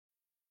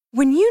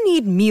When you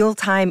need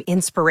mealtime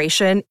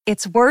inspiration,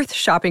 it's worth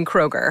shopping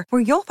Kroger,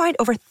 where you'll find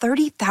over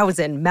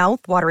 30,000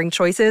 mouth-watering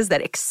choices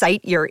that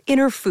excite your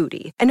inner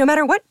foodie. And no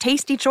matter what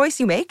tasty choice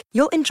you make,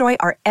 you'll enjoy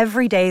our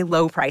everyday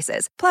low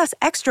prices, plus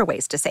extra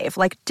ways to save,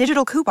 like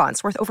digital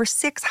coupons worth over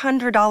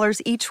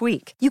 $600 each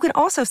week. You can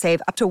also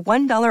save up to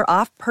 $1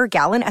 off per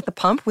gallon at the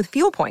pump with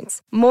fuel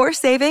points. More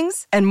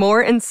savings and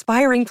more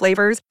inspiring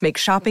flavors make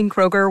shopping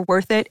Kroger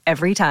worth it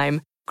every time.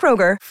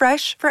 Kroger,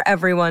 fresh for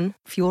everyone.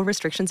 Fuel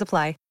restrictions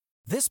apply.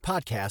 This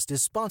podcast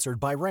is sponsored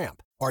by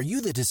Ramp. Are you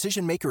the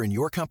decision maker in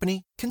your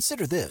company?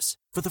 Consider this.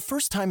 For the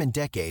first time in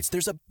decades,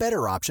 there's a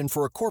better option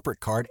for a corporate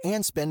card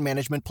and spend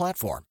management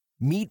platform.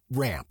 Meet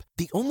Ramp,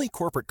 the only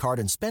corporate card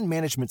and spend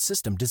management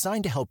system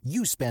designed to help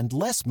you spend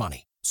less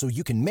money so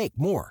you can make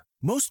more.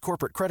 Most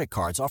corporate credit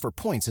cards offer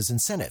points as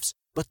incentives,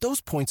 but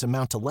those points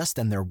amount to less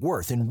than their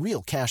worth in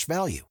real cash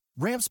value.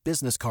 Ramp's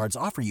business cards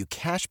offer you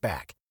cash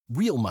back,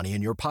 real money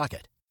in your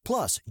pocket.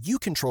 Plus, you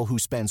control who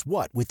spends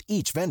what with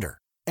each vendor.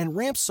 And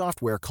Ramp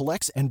software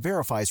collects and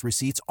verifies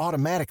receipts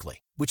automatically,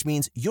 which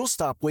means you'll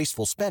stop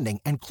wasteful spending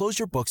and close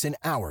your books in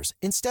hours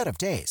instead of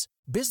days.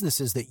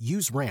 Businesses that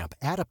use Ramp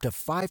add up to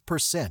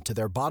 5% to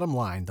their bottom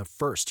line the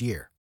first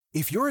year.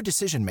 If you're a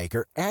decision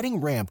maker,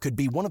 adding Ramp could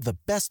be one of the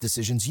best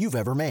decisions you've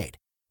ever made.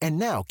 And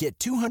now get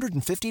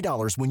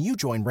 $250 when you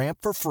join Ramp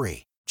for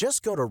free.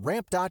 Just go to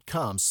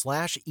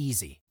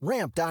ramp.com/easy.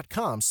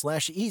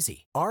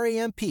 Ramp.com/easy.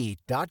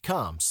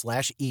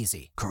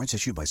 RAMP.com/easy. Cards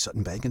issued by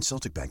Sutton Bank and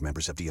Celtic Bank,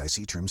 members of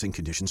FDIC. Terms and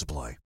conditions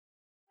apply.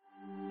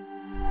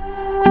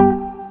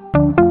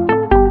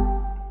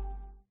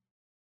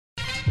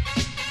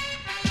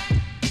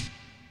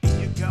 Here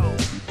you go.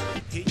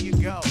 Here you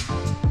go.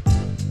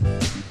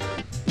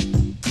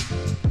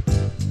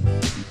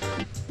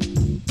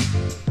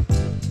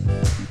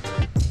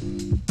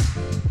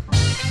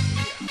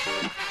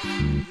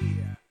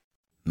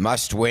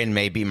 Must win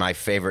may be my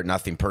favorite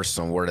nothing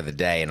personal word of the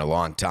day in a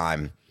long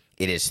time.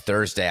 It is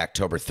Thursday,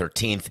 October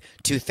 13th,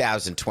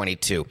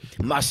 2022.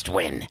 Must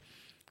win.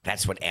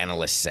 That's what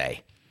analysts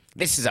say.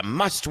 This is a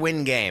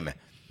must-win game.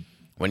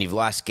 When you've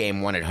lost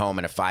game one at home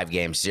in a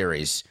 5-game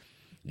series,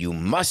 you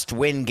must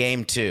win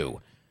game two.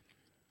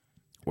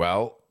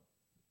 Well,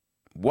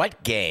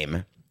 what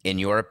game, in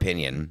your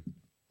opinion,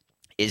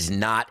 is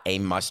not a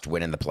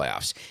must-win in the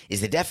playoffs?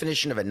 Is the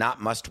definition of a not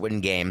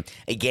must-win game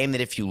a game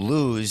that if you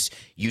lose,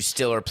 you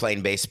still are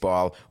playing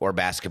baseball or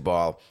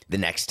basketball the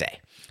next day?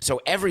 So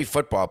every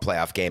football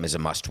playoff game is a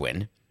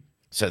must-win.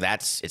 So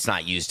it's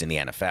not used in the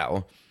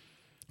NFL.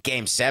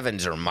 Game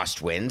 7s are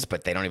must-wins,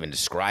 but they don't even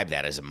describe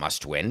that as a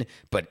must-win.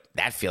 But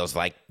that feels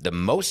like the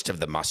most of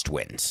the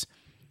must-wins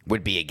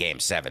would be a Game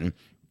 7.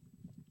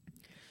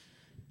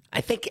 I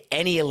think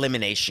any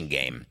elimination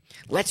game,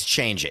 let's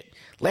change it.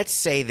 Let's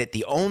say that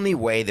the only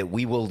way that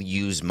we will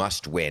use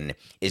must win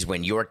is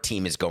when your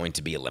team is going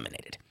to be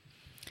eliminated.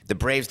 The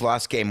Braves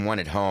lost game 1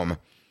 at home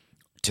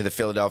to the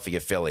Philadelphia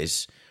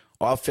Phillies.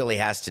 All Philly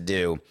has to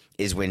do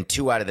is win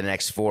 2 out of the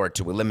next 4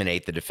 to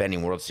eliminate the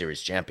defending World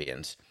Series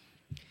champions.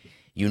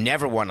 You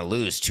never want to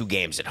lose 2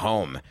 games at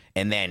home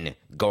and then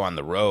go on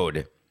the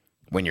road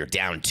when you're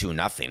down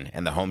 2-0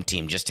 and the home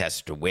team just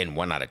has to win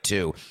 1 out of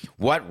 2.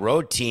 What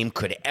road team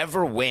could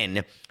ever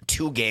win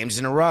 2 games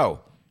in a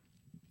row?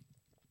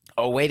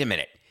 Oh, wait a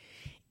minute.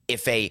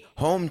 If a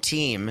home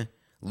team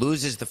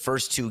loses the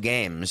first 2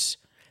 games,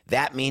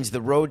 that means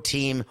the road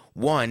team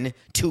won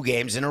 2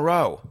 games in a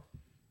row.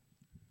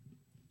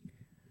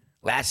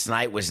 Last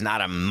night was not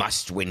a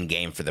must-win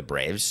game for the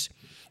Braves.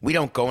 We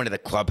don't go into the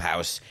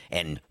clubhouse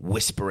and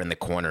whisper in the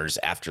corners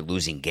after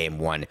losing game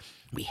 1.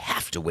 We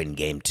have to win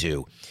game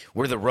 2.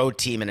 We're the road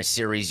team in a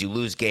series. You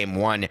lose game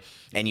 1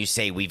 and you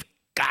say we've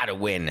got to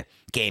win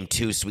game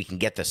 2 so we can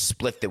get the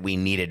split that we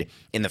needed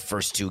in the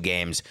first 2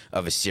 games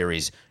of a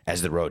series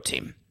as the road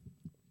team.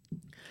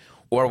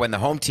 Or when the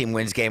home team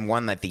wins game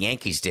 1 like the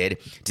Yankees did,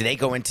 do they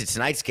go into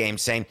tonight's game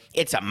saying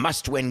it's a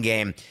must-win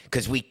game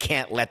because we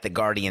can't let the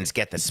Guardians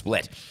get the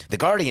split? The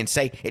Guardians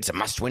say it's a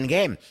must-win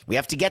game. We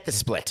have to get the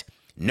split.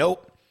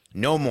 Nope,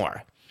 no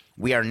more.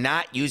 We are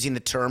not using the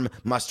term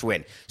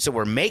must-win. So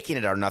we're making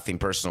it our nothing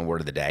personal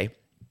word of the day.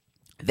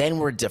 Then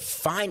we're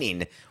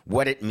defining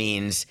what it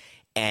means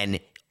and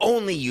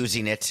only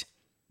using it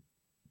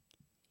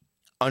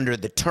under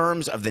the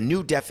terms of the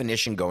new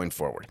definition going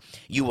forward.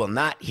 You will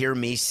not hear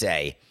me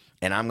say,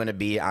 and I'm going to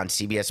be on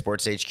CBS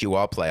Sports HQ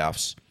all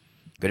playoffs,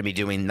 going to be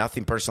doing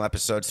nothing personal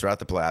episodes throughout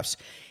the playoffs.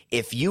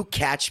 If you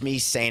catch me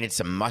saying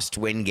it's a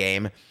must-win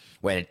game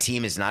when a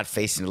team is not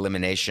facing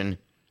elimination,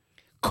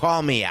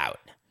 call me out.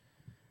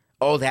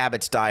 Old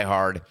habits die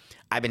hard.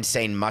 I've been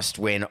saying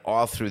must-win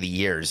all through the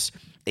years,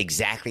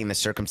 exactly in the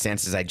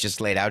circumstances I just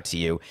laid out to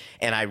you.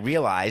 And I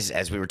realize,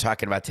 as we were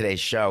talking about today's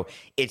show,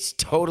 it's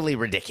totally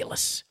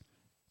ridiculous.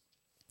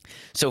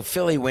 So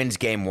Philly wins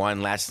game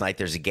 1. Last night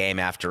there's a game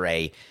after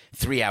a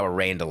 3-hour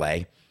rain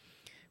delay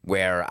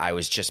where I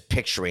was just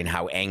picturing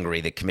how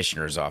angry the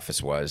commissioner's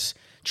office was,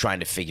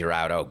 trying to figure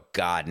out, oh,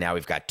 God, now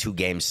we've got 2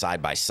 games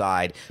side by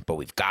side, but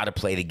we've got to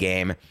play the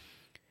game.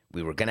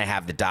 We were going to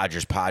have the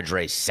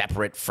Dodgers-Padres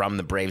separate from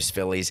the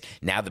Braves-Phillies.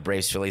 Now the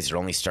Braves-Phillies are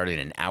only starting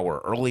an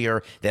hour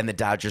earlier than the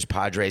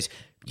Dodgers-Padres.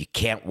 You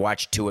can't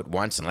watch two at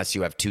once unless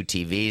you have two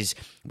TVs.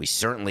 We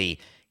certainly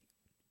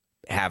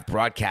have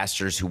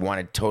broadcasters who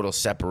wanted total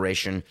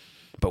separation,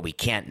 but we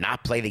can't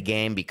not play the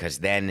game because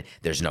then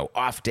there's no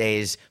off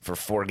days for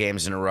 4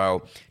 games in a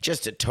row.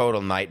 Just a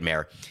total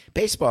nightmare.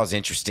 Baseball is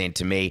interesting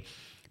to me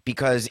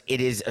because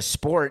it is a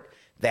sport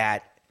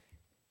that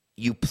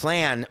you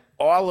plan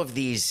all of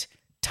these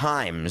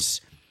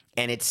times,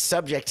 and it's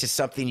subject to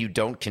something you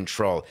don't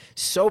control.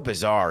 So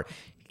bizarre.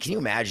 Can you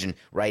imagine,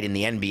 right, in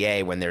the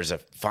NBA when there's a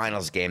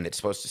finals game that's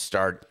supposed to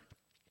start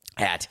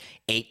at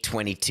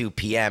 8:22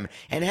 p.m.,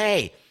 and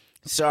hey,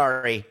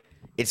 sorry,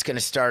 it's going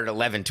to start at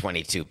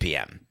 11:22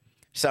 p.m.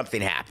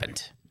 Something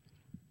happened.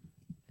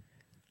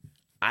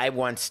 I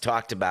once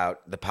talked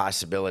about the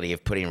possibility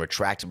of putting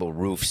retractable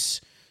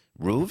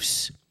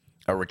roofs?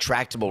 A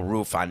retractable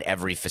roof on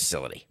every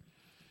facility.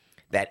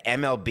 That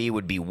MLB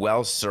would be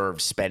well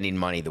served spending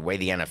money the way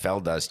the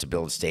NFL does to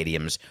build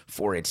stadiums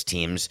for its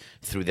teams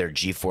through their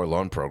G4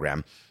 loan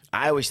program.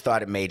 I always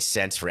thought it made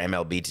sense for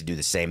MLB to do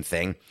the same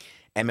thing.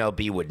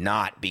 MLB would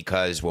not,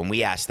 because when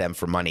we asked them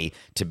for money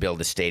to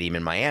build a stadium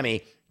in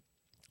Miami,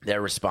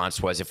 their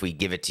response was, if we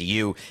give it to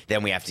you,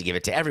 then we have to give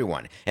it to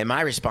everyone. And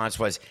my response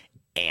was,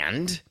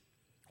 and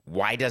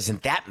why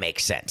doesn't that make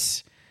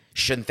sense?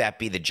 Shouldn't that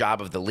be the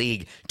job of the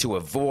league to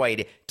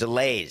avoid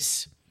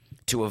delays,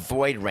 to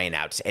avoid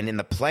rainouts? And in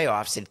the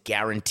playoffs, it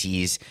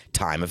guarantees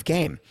time of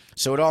game.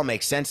 So it all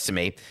makes sense to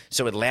me.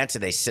 So Atlanta,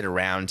 they sit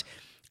around.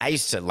 I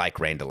used to like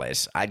rain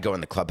delays. I'd go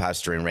in the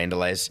clubhouse during rain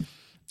delays,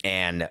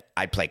 and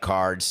I'd play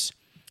cards,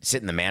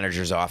 sit in the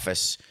manager's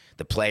office.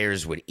 The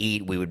players would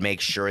eat. We would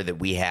make sure that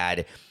we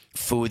had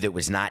food that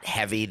was not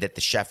heavy that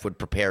the chef would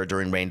prepare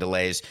during rain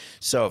delays.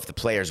 So if the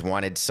players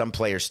wanted, some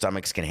players'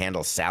 stomachs can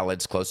handle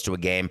salads close to a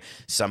game.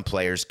 Some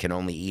players can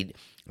only eat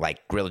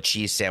like grilled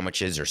cheese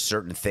sandwiches or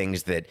certain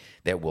things that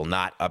will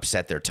not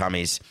upset their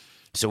tummies.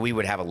 So we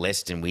would have a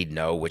list, and we'd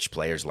know which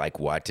players like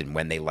what and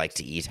when they like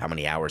to eat, how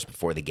many hours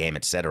before the game,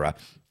 etc.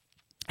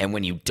 And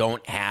when you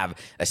don't have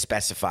a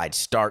specified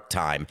start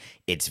time,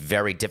 it's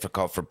very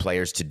difficult for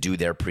players to do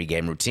their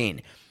pregame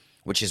routine,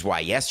 which is why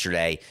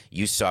yesterday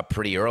you saw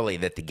pretty early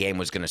that the game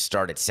was going to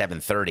start at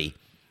 7:30,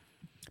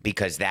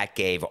 because that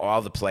gave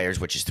all the players,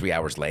 which is 3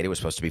 hours late, it was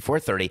supposed to be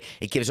 4:30,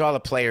 it gives all the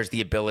players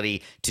the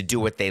ability to do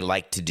what they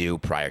like to do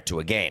prior to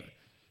a game.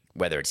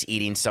 Whether it's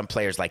eating, some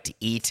players like to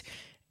eat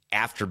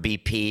after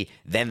BP,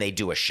 then they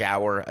do a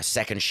shower, a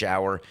second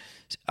shower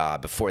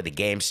before the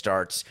game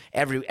starts.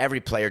 Every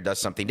player does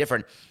something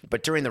different.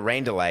 But during the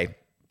rain delay,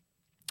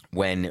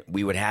 when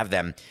we would have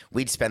them,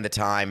 we'd spend the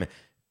time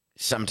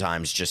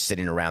sometimes just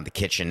sitting around the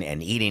kitchen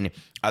and eating,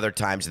 other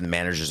times in the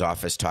manager's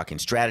office talking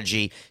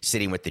strategy,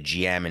 sitting with the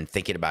GM and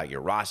thinking about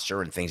your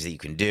roster and things that you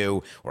can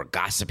do, or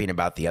gossiping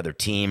about the other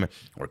team,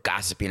 or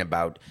gossiping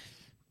about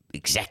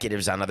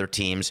executives on other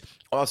teams,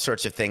 all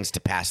sorts of things to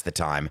pass the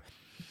time.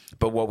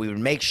 But what we would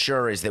make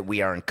sure is that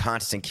we are in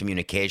constant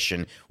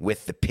communication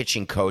with the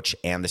pitching coach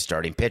and the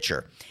starting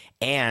pitcher,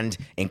 and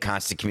in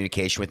constant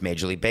communication with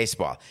Major League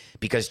Baseball.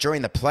 Because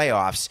during the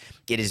playoffs,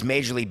 it is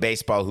Major League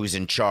Baseball who's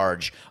in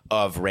charge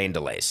of rain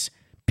delays,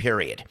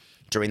 period.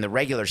 During the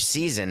regular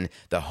season,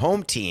 the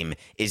home team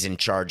is in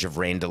charge of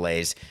rain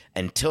delays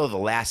until the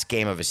last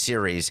game of a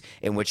series,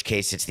 in which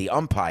case it's the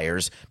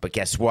umpires. But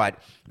guess what?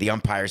 The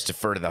umpires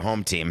defer to the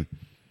home team.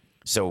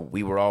 So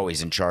we were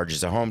always in charge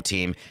as a home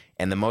team,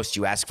 and the most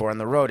you ask for on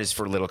the road is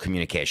for little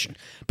communication.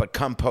 But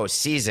come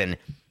postseason,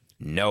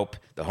 nope,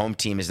 the home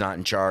team is not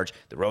in charge.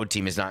 The road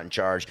team is not in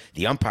charge.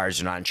 The umpires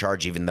are not in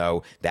charge, even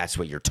though that's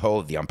what you're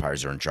told the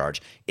umpires are in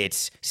charge.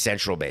 It's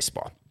Central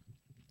Baseball.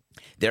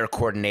 They're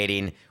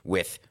coordinating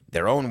with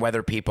their own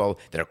weather people.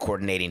 They're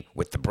coordinating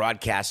with the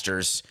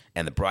broadcasters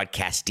and the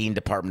broadcasting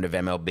department of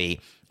MLB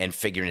and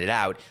figuring it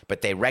out.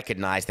 But they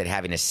recognize that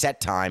having a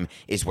set time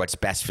is what's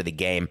best for the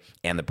game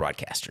and the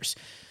broadcasters.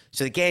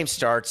 So the game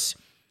starts.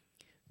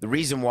 The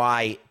reason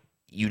why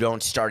you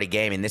don't start a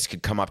game, and this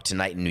could come up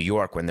tonight in New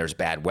York when there's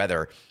bad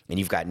weather, and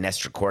you've got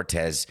Nestor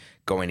Cortes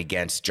going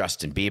against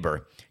Justin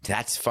Bieber.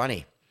 That's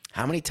funny.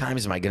 How many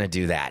times am I going to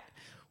do that?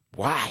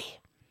 Why?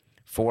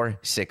 4,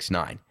 6,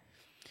 9.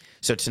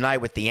 So tonight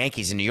with the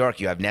Yankees in New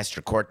York, you have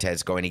Nestor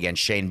Cortes going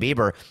against Shane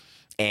Bieber,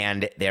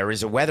 and there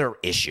is a weather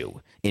issue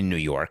in New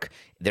York.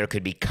 There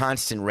could be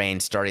constant rain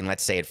starting,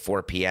 let's say, at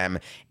 4 p.m.,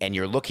 and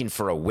you're looking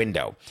for a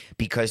window.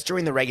 Because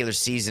during the regular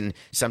season,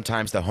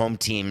 sometimes the home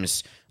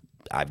teams,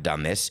 I've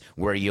done this,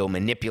 where you'll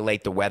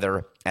manipulate the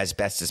weather as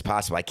best as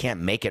possible. I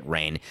can't make it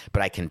rain,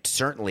 but I can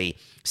certainly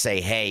say,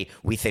 hey,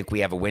 we think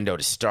we have a window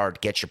to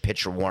start, get your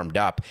pitcher warmed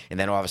up, and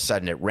then all of a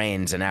sudden it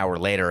rains an hour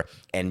later,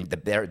 and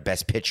their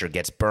best pitcher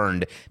gets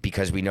burned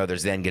because we know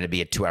there's then going to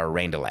be a 2-hour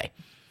rain delay.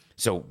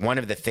 So one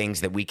of the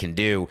things that we can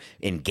do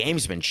in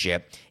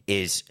gamesmanship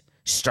is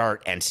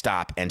start and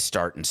stop and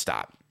start and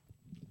stop.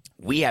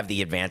 We have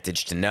the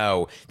advantage to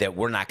know that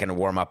we're not going to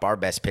warm up our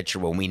best pitcher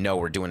when we know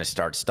we're doing a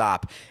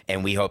start-stop,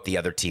 and we hope the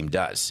other team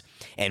does.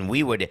 And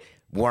we would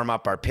warm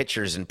up our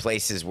pitchers in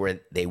places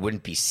where they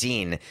wouldn't be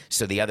seen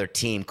so the other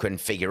team couldn't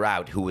figure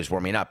out who was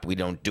warming up. We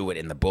don't do it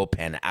in the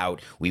bullpen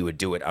out. We would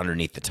do it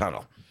underneath the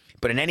tunnel.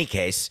 But in any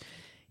case,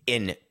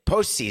 in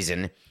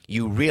postseason,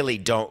 you really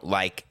don't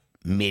like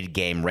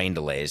mid-game rain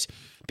delays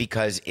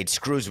because it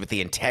screws with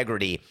the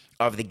integrity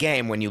of the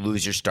game when you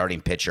lose your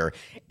starting pitcher,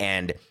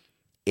 and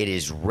it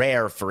is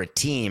rare for a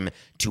team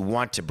to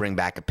want to bring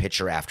back a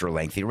pitcher after a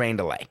lengthy rain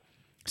delay.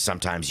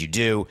 Sometimes you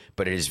do,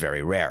 but it is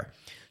very rare.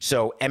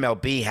 So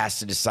MLB has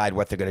to decide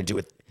what they're going to do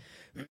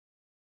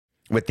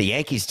with the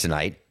Yankees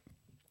tonight,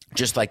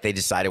 just like they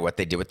decided what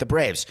they did with the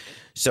Braves.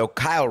 So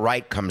Kyle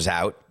Wright comes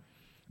out,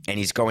 and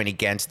he's going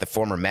against the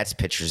former Mets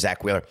pitcher,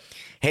 Zach Wheeler.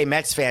 Hey,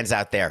 Mets fans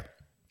out there,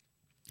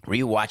 were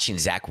you watching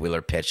Zach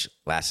Wheeler pitch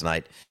last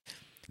night?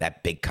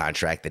 That big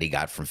contract that he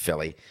got from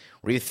Philly.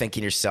 Were you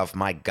thinking to yourself,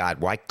 my God,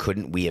 why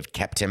couldn't we have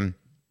kept him?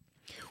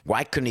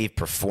 Why couldn't he have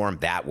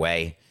performed that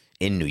way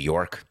in New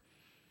York?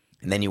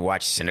 And then you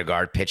watch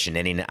Syndergaard pitch an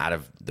inning out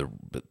of the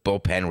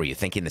bullpen. Were you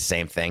thinking the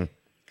same thing?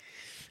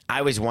 I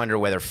always wonder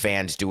whether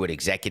fans do what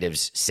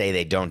executives say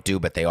they don't do,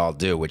 but they all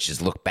do, which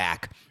is look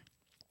back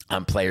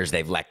on players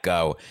they've let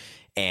go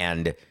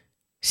and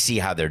see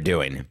how they're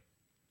doing.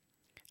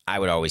 I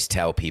would always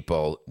tell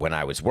people when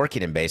I was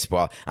working in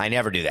baseball, I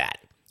never do that.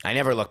 I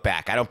never look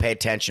back. I don't pay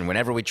attention.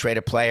 Whenever we trade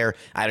a player,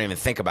 I don't even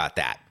think about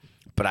that.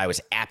 But I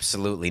was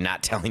absolutely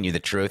not telling you the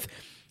truth.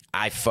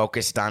 I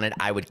focused on it.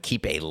 I would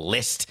keep a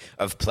list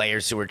of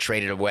players who were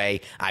traded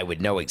away. I would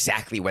know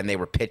exactly when they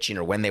were pitching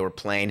or when they were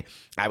playing.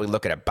 I would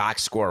look at a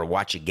box score or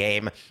watch a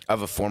game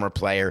of a former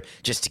player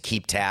just to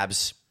keep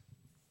tabs.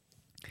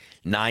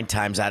 9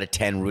 times out of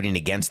 10 rooting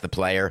against the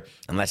player,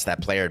 unless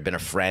that player had been a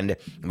friend,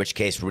 in which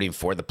case rooting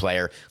for the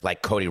player,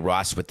 like Cody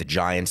Ross with the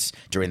Giants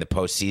during the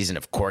postseason.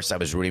 Of course, I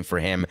was rooting for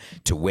him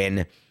to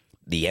win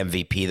the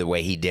MVP the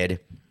way he did.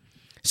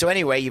 So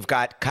anyway, you've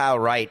got Kyle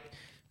Wright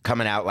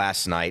coming out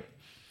last night.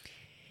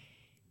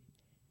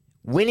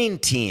 Winning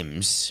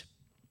teams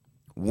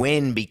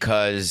win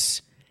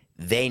because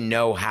they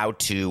know how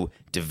to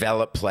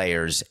develop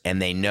players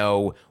and they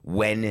know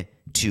when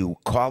to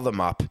call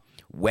them up,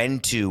 when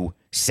to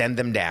send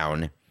them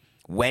down,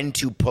 when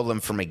to pull them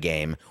from a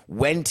game,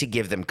 when to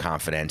give them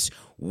confidence,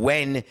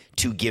 when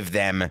to give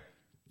them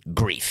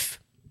grief.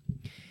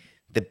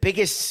 The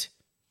biggest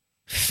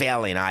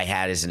failing I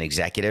had as an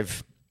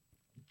executive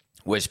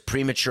was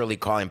prematurely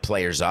calling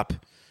players up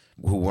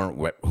who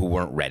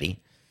weren't ready.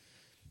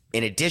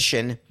 In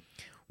addition,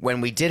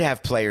 when we did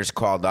have players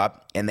called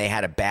up and they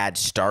had a bad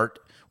start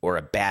or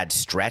a bad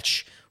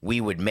stretch, we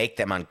would make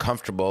them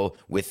uncomfortable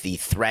with the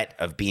threat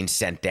of being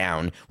sent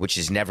down, which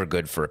is never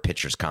good for a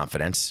pitcher's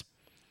confidence.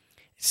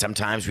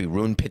 Sometimes we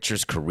ruin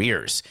pitchers'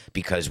 careers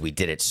because we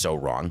did it so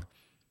wrong.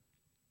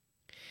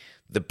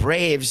 The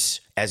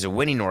Braves, as a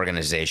winning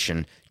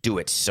organization, do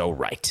it so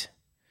right.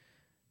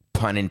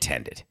 Pun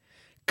intended.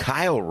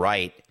 Kyle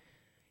Wright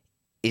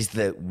is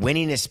the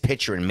winningest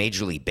pitcher in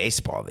Major League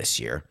Baseball this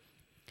year.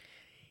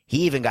 He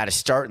even got a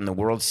start in the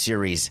World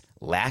Series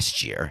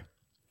last year.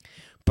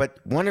 But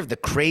one of the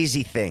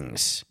crazy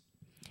things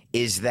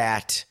is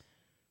that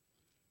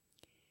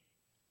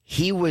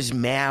he was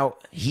now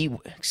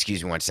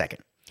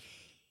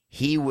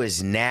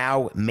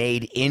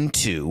made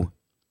into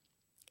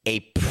a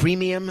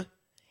premium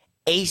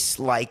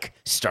ace-like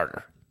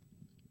starter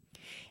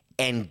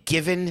and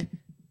given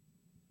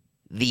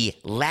the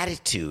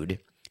latitude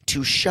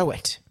to show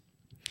it.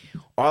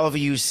 All of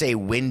you say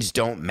wins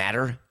don't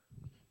matter.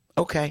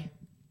 Okay.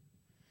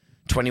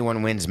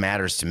 21 wins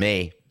matters to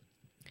me.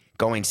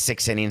 Going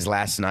 6 innings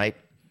last night,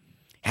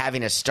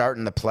 having a start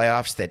in the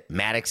playoffs that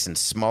Maddox and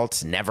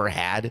Smoltz never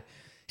had,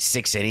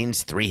 6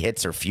 innings, 3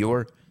 hits or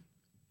fewer.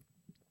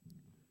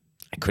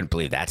 I couldn't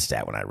believe that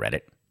stat when I read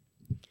it.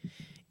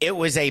 It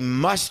was a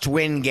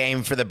must-win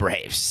game for the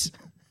Braves,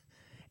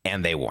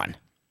 and they won.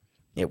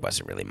 It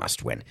wasn't really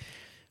must-win.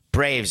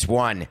 Braves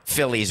won,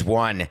 Phillies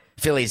won.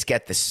 Phillies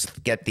get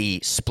the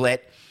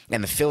split,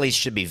 and the Phillies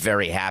should be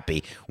very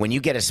happy. When you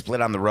get a split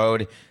on the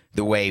road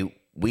the way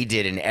we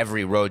did in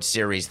every road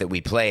series that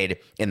we played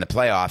in the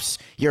playoffs,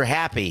 you're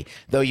happy.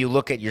 Though you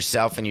look at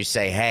yourself and you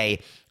say, hey,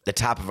 the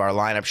top of our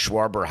lineup,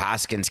 Schwarber,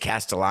 Hoskins,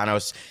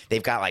 Castellanos,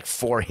 they've got like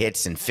 4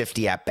 hits and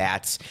 50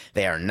 at-bats.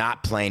 They are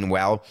not playing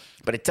well,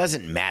 but it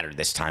doesn't matter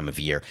this time of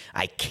year.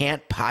 I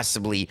can't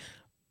possibly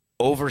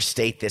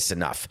overstate this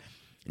enough.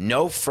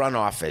 No front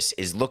office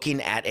is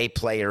looking at a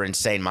player and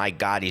saying, my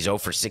God, he's 0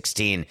 for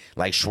 16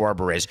 like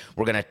Schwarber is.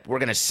 We're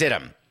gonna sit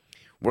him.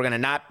 We're going to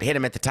not hit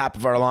him at the top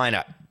of our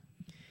lineup.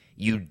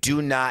 You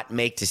do not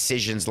make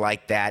decisions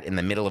like that in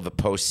the middle of a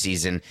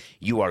postseason.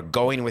 You are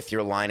going with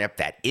your lineup.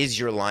 That is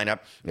your lineup.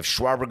 If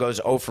Schwarber goes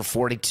 0 for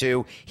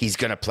 42, he's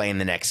going to play in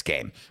the next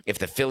game. If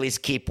the Phillies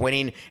keep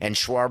winning and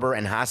Schwarber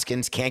and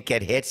Hoskins can't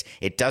get hits,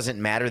 it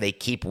doesn't matter. They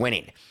keep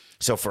winning.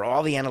 So for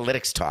all the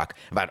analytics talk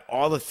about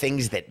all the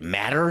things that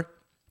matter,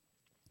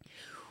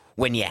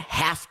 when you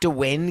have to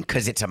win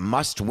because it's a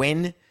must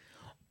win,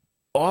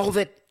 all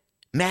that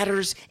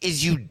matters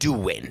is you do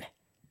win.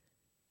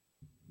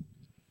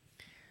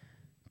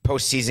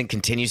 Postseason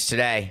continues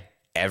today,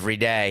 every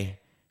day.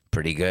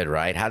 Pretty good,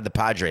 right? How did the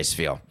Padres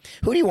feel?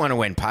 Who do you want to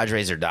win,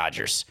 Padres or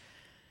Dodgers?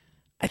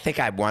 I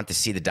think I want to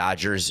see the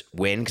Dodgers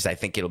win because I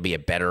think it'll be a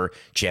better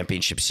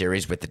championship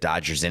series with the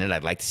Dodgers in it.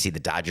 I'd like to see the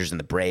Dodgers and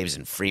the Braves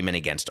and Freeman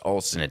against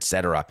Olsen,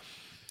 etc.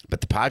 But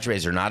the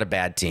Padres are not a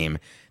bad team.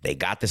 They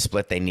got the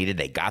split they needed.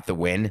 They got the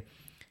win,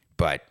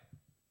 but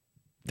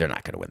they're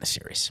not going to win the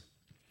series.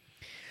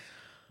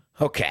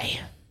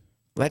 Okay,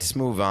 let's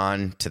move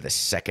on to the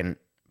second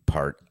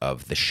part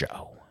of the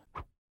show.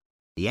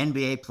 The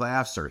NBA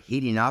playoffs are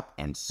heating up,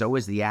 and so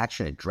is the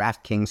action at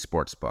DraftKings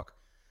Sportsbook,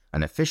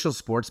 an official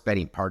sports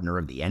betting partner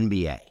of the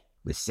NBA.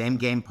 With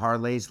same-game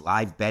parlays,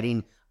 live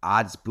betting,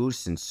 odds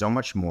boosts, and so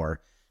much more,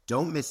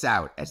 don't miss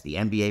out as the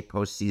NBA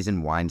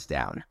postseason winds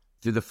down.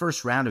 Through the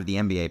first round of the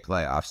NBA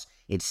playoffs,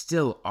 it's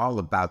still all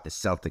about the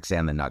Celtics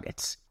and the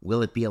Nuggets.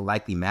 Will it be a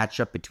likely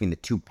matchup between the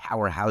two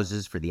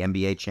powerhouses for the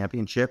NBA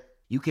championship?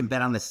 You can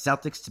bet on the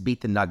Celtics to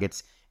beat the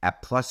Nuggets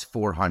at plus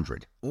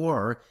 400,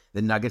 or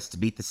the Nuggets to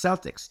beat the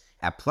Celtics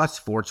at plus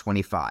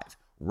 425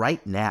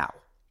 right now.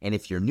 And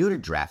if you're new to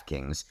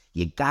DraftKings,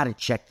 you gotta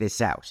check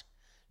this out.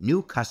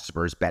 New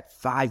customers bet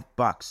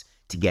 $5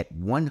 to get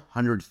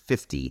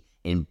 $150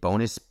 in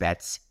bonus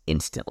bets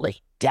instantly.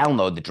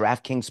 Download the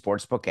DraftKings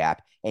Sportsbook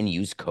app and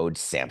use code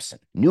SAMSON.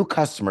 New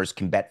customers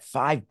can bet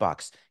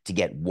 $5 to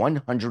get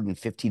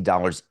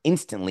 $150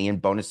 instantly in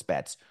bonus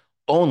bets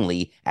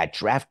only at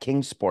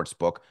DraftKings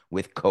Sportsbook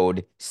with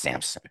code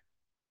SAMSON.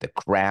 The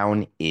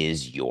crown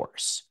is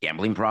yours.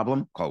 Gambling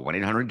problem? Call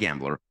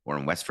 1-800-GAMBLER, or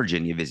in West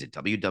Virginia, visit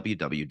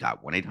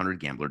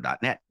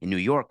www.1800gambler.net. In New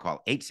York,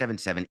 call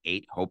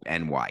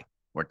 877-8-HOPE-NY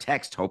or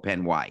text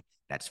HOPE-NY.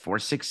 That's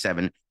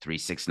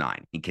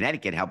 467-369. In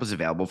Connecticut, help is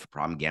available for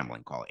problem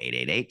gambling. Call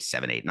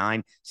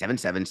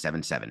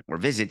 888-789-7777 or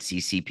visit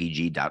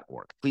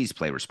ccpg.org. Please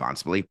play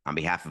responsibly on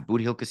behalf of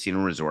Boot Hill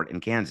Casino Resort in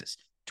Kansas.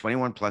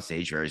 21 plus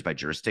age varies by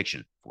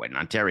jurisdiction. Void in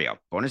Ontario.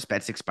 Bonus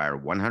bets expire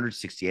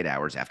 168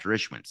 hours after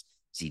issuance.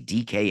 See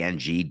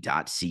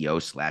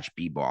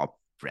dkng.co/bball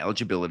for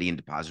eligibility and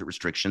deposit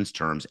restrictions,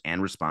 terms,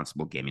 and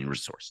responsible gaming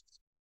resources.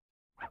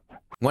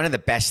 One of the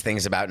best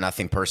things about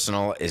Nothing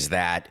Personal is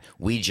that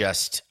we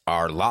just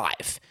are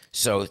live.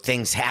 So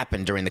things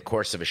happen during the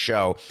course of a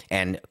show,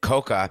 and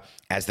Coca,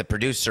 as the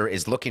producer,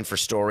 is looking for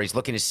stories,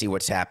 looking to see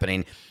what's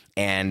happening,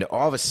 and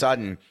all of a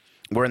sudden,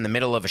 we're in the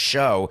middle of a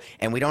show,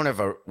 and we don't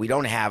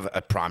have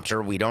a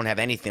prompter. We don't have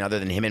anything other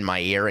than him in my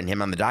ear and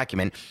him on the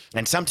document.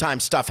 And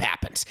sometimes stuff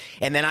happens,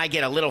 and then I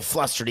get a little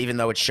flustered, even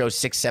though it shows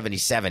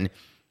 677.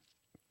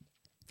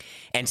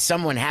 And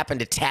someone happened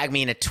to tag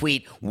me in a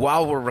tweet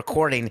while we're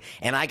recording,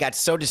 and I got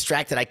so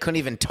distracted I couldn't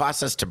even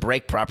toss us to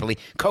break properly.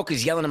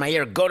 Coca's yelling in my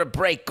ear, go to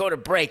break, go to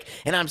break.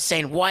 And I'm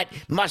saying, what?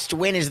 Must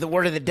win is the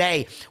word of the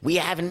day. We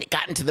haven't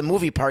gotten to the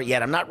movie part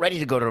yet. I'm not ready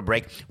to go to a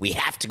break. We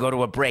have to go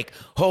to a break.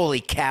 Holy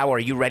cow, are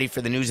you ready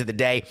for the news of the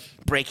day?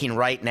 Breaking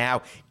right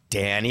now.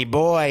 Danny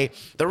Boy.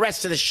 The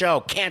rest of the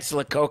show, cancel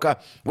it, Coca.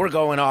 We're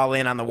going all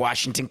in on the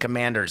Washington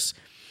Commanders.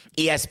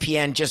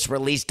 ESPN just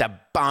released a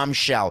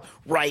bombshell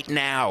right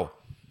now.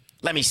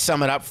 Let me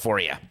sum it up for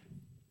you.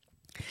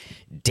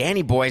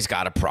 Danny Boy's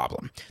got a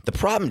problem. The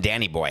problem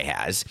Danny Boy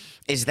has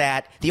is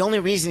that the only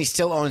reason he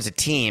still owns a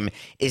team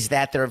is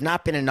that there have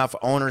not been enough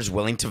owners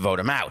willing to vote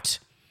him out.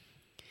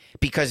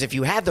 Because if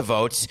you had the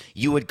votes,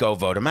 you would go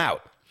vote him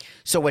out.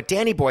 So what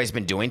Danny Boy's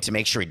been doing to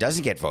make sure he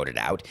doesn't get voted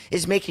out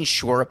is making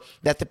sure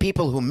that the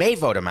people who may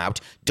vote him out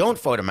don't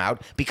vote him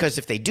out, because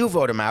if they do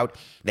vote him out,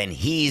 then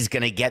he's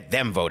going to get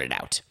them voted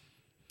out.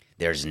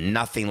 There's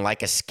nothing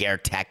like a scare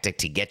tactic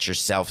to get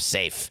yourself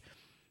safe.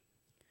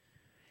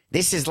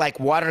 This is like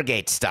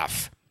Watergate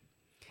stuff.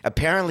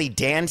 Apparently,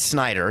 Dan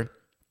Snyder,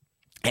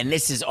 and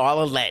this is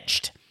all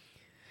alleged,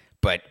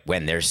 but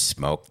when there's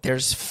smoke,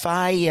 there's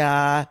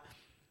fire.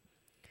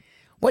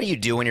 What do you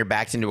do when you're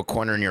backed into a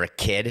corner and you're a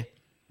kid?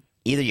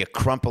 Either you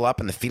crumple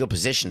up in the fetal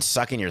position,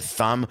 sucking your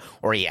thumb,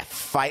 or you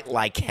fight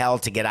like hell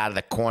to get out of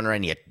the corner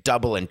and you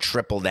double and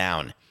triple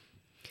down.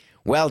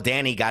 Well,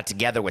 Danny got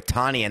together with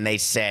Tanya and they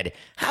said,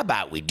 how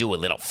about we do a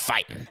little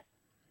fighting?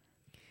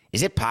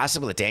 Is it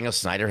possible that Daniel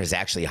Snyder has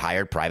actually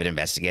hired private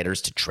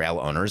investigators to trail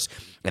owners,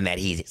 and that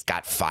he's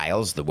got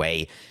files the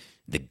way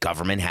the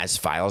government has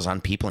files on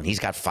people, and he's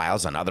got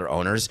files on other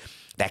owners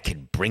that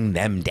could bring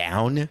them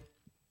down?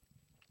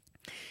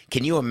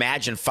 Can you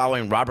imagine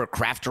following Robert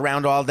Kraft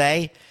around all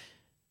day?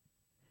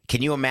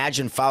 Can you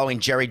imagine following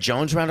Jerry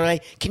Jones around all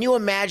day? Can you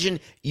imagine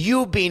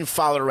you being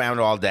followed around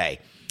all day?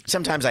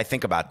 Sometimes I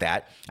think about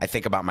that. I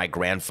think about my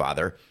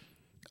grandfather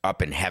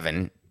up in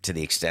heaven, to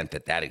the extent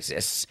that that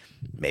exists.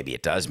 Maybe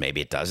it does,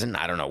 maybe it doesn't.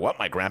 I don't know what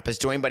my grandpa's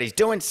doing, but he's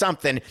doing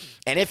something.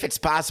 And if it's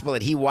possible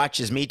that he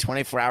watches me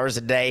 24 hours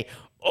a day,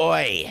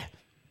 oi,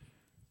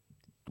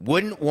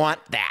 wouldn't want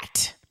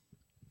that.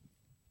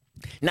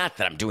 Not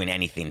that I'm doing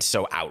anything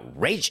so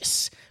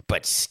outrageous,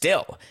 but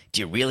still, do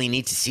you really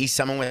need to see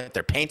someone with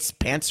their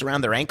pants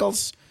around their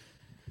ankles?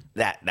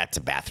 That's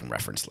a bathroom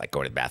reference, like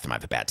go to the bathroom, I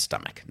have a bad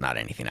stomach, not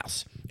anything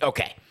else.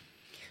 Okay.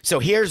 So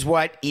here's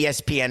what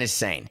ESPN is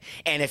saying.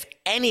 And if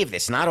any of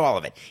this, not all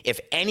of it, if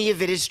any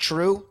of it is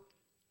true,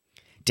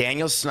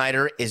 Daniel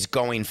Snyder is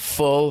going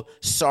full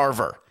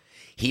Sarver.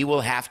 He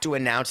will have to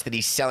announce that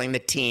he's selling the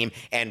team,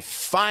 and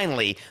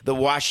finally, the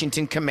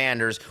Washington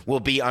Commanders will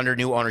be under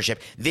new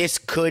ownership. This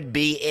could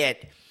be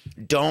it.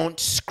 Don't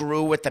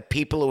screw with the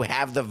people who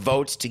have the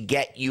votes to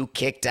get you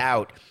kicked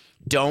out.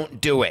 Don't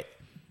do it.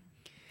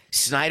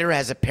 Snyder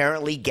has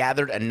apparently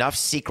gathered enough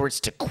secrets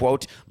to,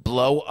 quote,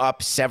 blow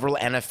up several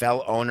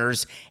NFL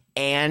owners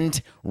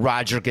and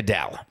Roger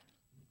Goodell.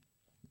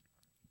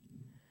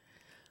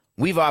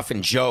 We've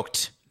often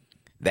joked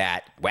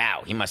that,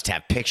 wow, he must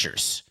have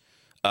pictures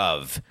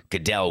of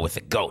Goodell with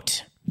a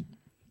goat.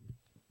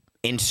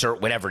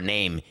 Insert whatever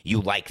name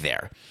you like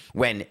there.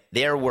 When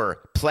there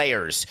were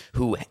players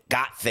who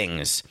got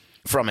things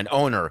from an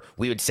owner,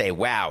 we would say,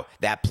 wow,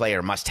 that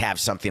player must have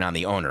something on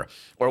the owner.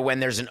 Or when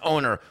there's an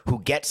owner who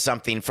gets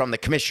something from the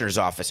commissioner's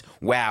office,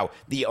 wow,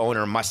 the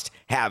owner must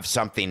have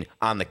something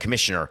on the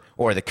commissioner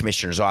or the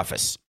commissioner's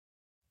office.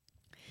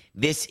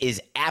 This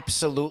is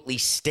absolutely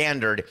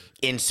standard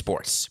in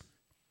sports.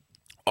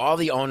 All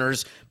the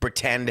owners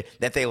pretend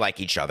that they like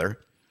each other,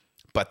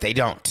 but they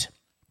don't.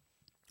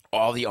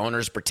 All the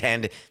owners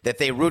pretend that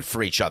they root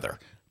for each other,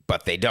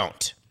 but they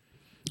don't.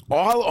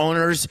 All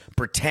owners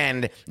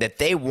pretend that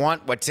they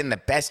want what's in the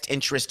best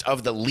interest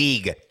of the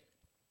league,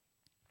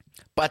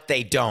 but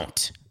they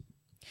don't.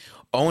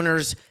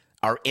 Owners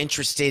are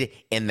interested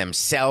in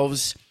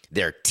themselves,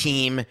 their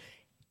team.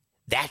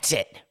 That's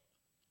it.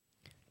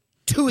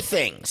 Two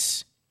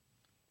things.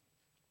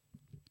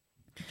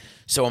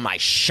 So am I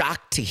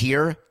shocked to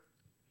hear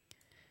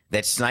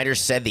that Snyder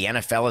said the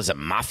NFL is a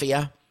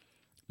mafia,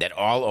 that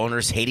all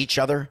owners hate each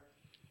other,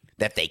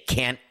 that they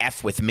can't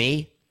F with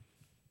me?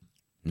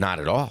 Not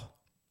at all.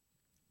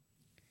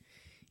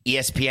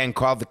 ESPN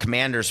called the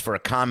Commanders for a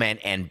comment,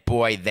 and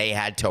boy, they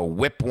had to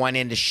whip one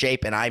into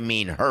shape, and I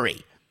mean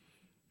hurry.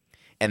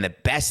 And the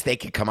best they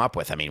could come up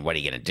with, I mean, what are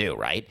you going to do,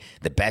 right?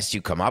 The best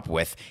you come up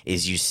with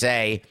is you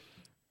say,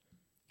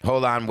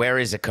 hold on, where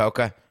is it,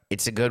 Coca?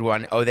 It's a good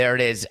one. Oh, there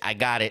it is. I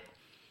got it.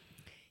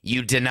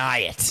 You deny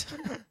it.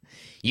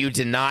 You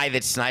deny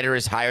that Snyder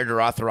has hired or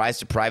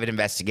authorized a private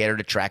investigator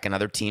to track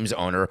another team's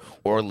owner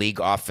or league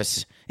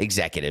office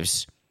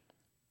executives.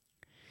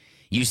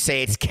 You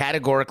say it's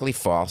categorically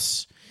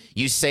false.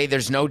 You say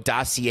there's no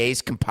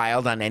dossiers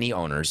compiled on any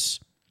owners.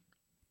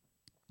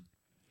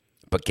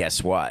 But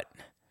guess what?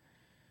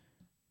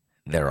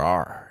 There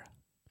are.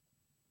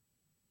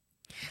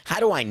 How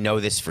do I know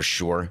this for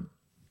sure?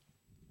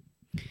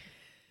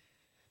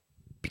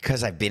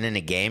 Because I've been in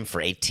a game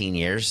for 18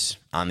 years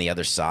on the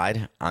other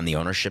side, on the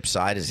ownership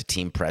side as a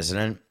team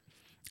president,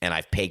 and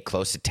I've paid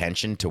close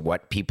attention to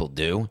what people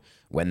do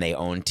when they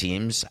own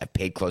teams. I've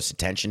paid close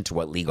attention to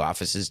what league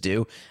offices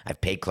do.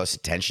 I've paid close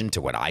attention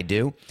to what I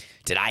do.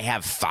 Did I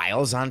have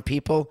files on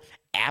people?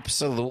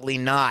 Absolutely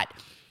not.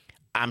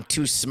 I'm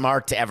too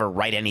smart to ever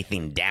write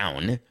anything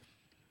down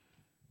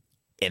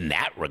in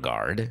that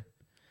regard.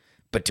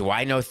 But do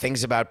I know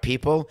things about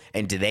people?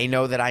 And do they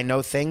know that I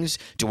know things?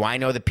 Do I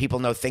know that people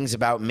know things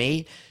about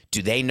me?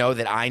 Do they know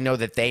that I know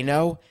that they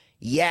know?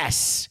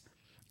 Yes.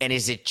 And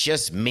is it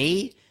just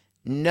me?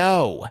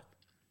 No.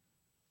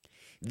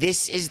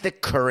 This is the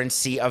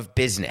currency of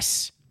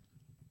business.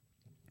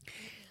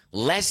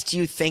 Lest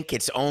you think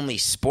it's only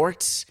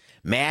sports,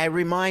 may I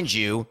remind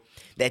you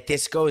that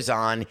this goes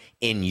on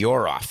in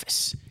your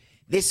office.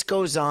 This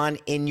goes on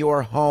in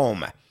your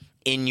home,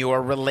 in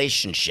your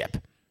relationship.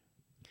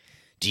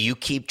 Do you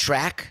keep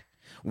track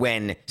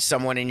when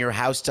someone in your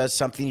house does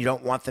something you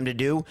don't want them to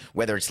do,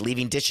 whether it's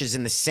leaving dishes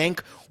in the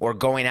sink or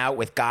going out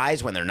with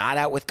guys when they're not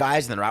out with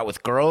guys and they're out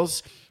with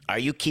girls? Are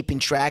you keeping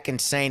track and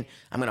saying,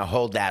 I'm going to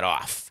hold that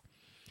off?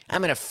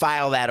 I'm going to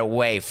file that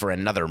away for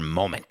another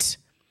moment.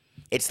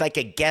 It's like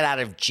a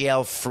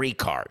get-out-of-jail-free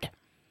card.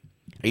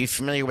 Are you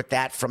familiar with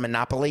that from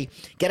Monopoly?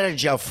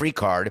 Get-out-of-jail-free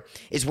card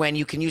is when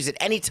you can use it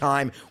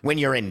anytime when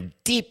you're in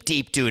deep,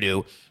 deep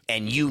doo-doo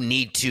and you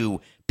need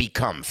to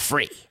become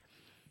free.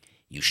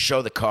 You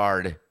show the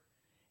card,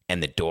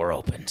 and the door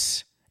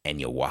opens, and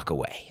you walk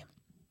away.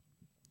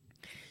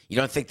 You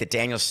don't think that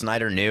Daniel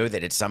Snyder knew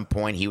that at some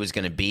point he was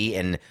going to be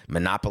in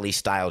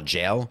Monopoly-style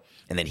jail,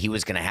 and that he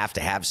was going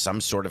to have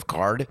some sort of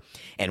card?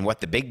 And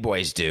what the big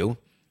boys do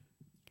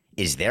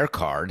is their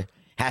card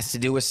has to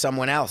do with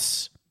someone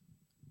else.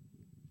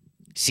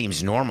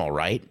 Seems normal,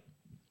 right?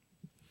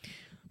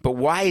 But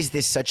why is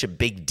this such a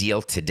big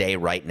deal today,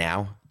 right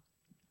now?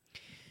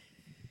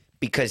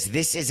 Because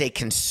this is a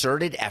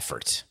concerted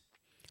effort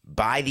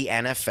by the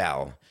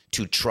NFL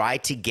to try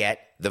to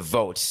get the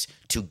votes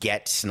to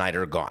get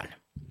Snyder gone.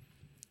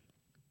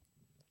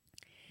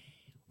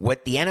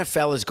 What the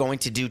NFL is going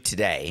to do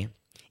today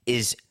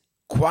is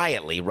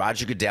quietly,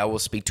 Roger Goodell will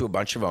speak to a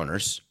bunch of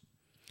owners.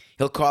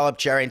 He'll call up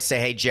Jerry and say,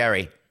 hey,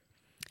 Jerry,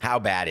 how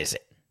bad is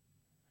it?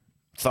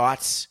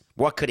 Thoughts?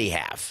 What could he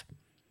have?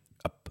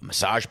 A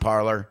massage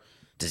parlor?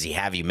 Does he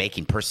have you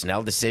making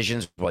personnel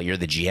decisions while you're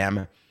the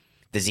GM?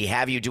 Does he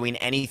have you doing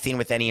anything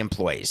with any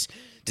employees?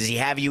 Does he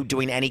have you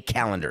doing any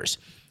calendars?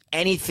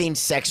 Anything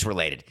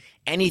sex-related?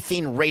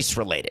 Anything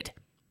race-related?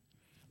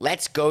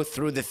 Let's go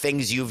through the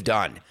things you've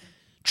done.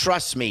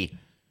 Trust me,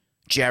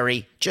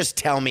 Jerry, just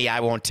tell me, I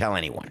won't tell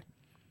anyone.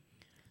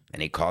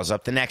 And he calls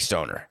up the next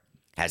owner,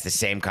 has the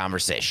same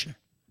conversation.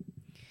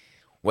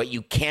 What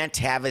you can't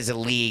have as a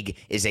league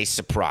is a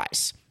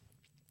surprise.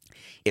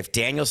 If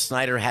Daniel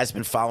Snyder has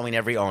been following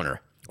every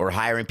owner or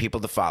hiring people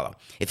to follow,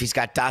 if he's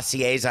got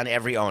dossiers on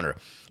every owner,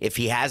 if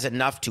he has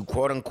enough to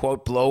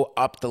quote-unquote blow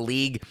up the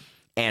league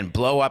and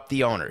blow up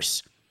the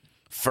owners,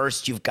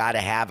 first you've got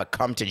to have a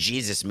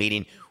come-to-Jesus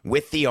meeting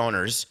with the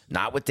owners,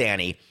 not with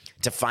Danny,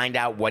 to find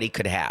out what he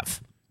could have.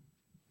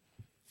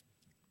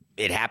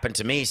 It happened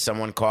to me.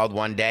 Someone called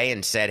one day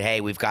and said, hey,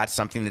 we've got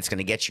something that's going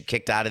to get you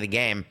kicked out of the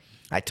game.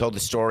 I told the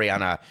story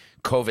on a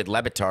COVID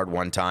Lebitard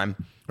one time,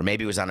 or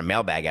maybe it was on a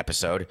mailbag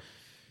episode.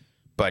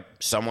 But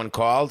someone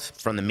called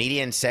from the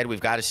media and said,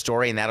 we've got a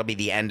story, and that'll be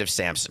the end of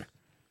Samson.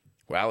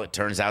 Well, it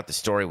turns out the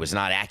story was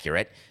not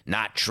accurate,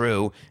 not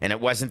true, and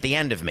it wasn't the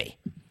end of me.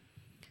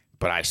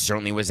 But I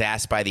certainly was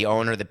asked by the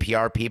owner, the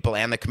PR people,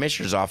 and the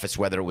commissioner's office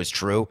whether it was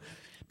true.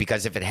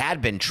 Because if it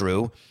had been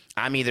true,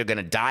 I'm either going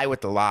to die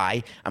with the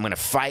lie, I'm going to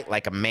fight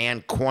like a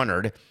man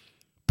cornered.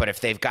 But if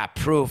they've got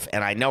proof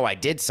and I know I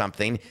did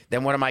something,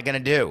 then what am I going to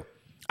do?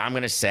 I'm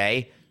going to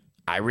say,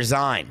 I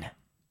resign.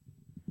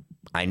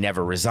 I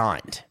never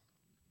resigned.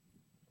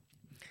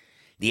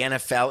 The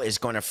NFL is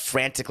going to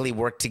frantically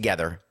work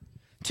together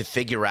to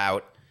figure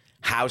out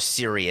how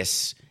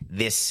serious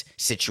this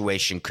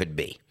situation could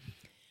be.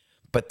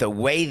 But the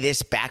way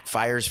this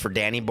backfires for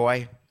Danny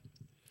Boy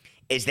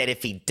is that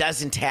if he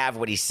doesn't have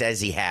what he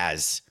says he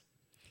has,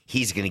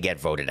 he's going to get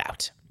voted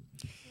out.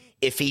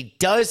 If he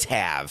does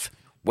have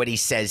what he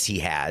says he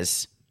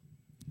has,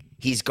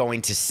 he's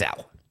going to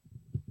sell.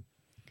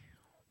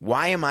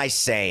 Why am I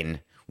saying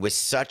with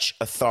such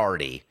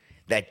authority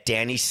that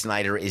Danny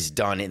Snyder is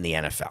done in the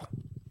NFL?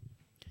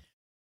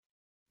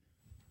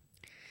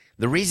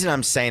 The reason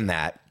I'm saying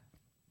that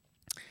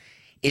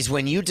is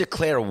when you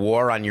declare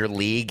war on your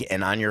league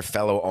and on your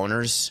fellow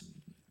owners,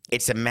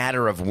 it's a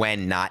matter of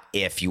when, not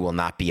if, you will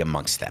not be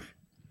amongst them.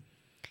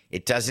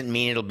 It doesn't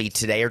mean it'll be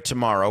today or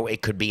tomorrow.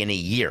 It could be in a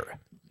year.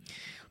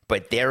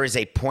 But there is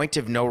a point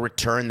of no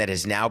return that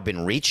has now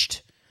been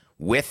reached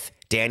with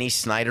Danny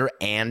Snyder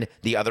and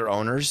the other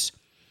owners,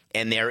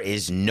 and there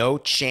is no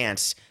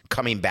chance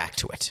coming back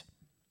to it.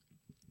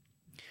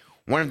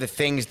 One of the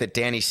things that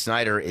Danny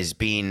Snyder is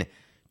being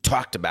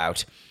talked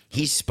about,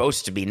 he's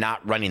supposed to be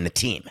not running the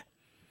team.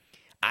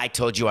 I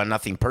told you on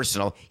Nothing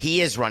Personal, he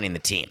is running the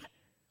team.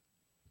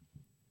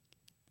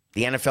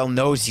 The NFL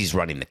knows he's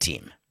running the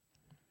team.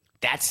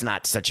 That's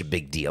not such a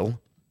big deal.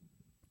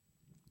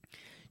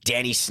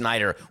 Danny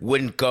Snyder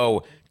wouldn't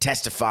go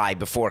testify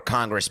before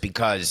Congress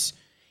because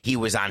he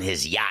was on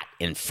his yacht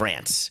in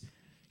France.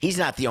 He's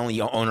not the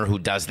only owner who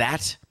does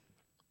that.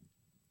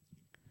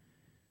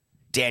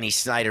 Danny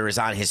Snyder is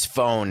on his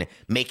phone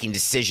making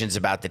decisions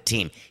about the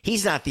team.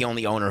 He's not the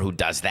only owner who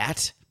does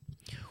that.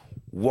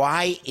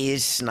 Why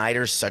is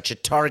Snyder such a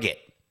target?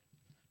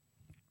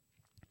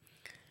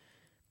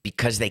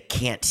 Because they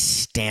can't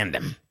stand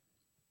him.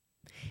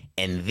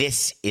 And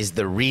this is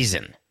the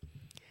reason.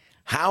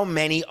 How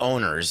many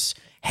owners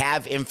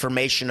have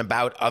information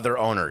about other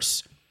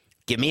owners?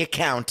 Give me a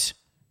count.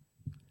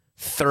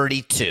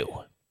 32.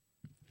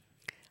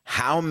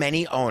 How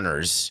many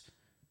owners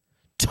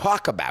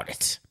talk about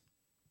it?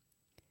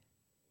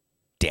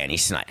 Danny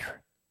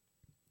Snyder.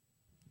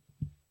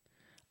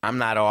 I'm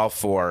not all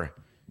for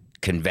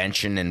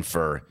convention and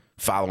for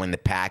following the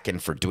pack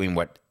and for doing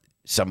what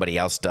somebody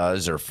else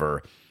does or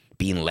for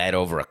being led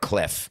over a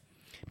cliff.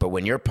 But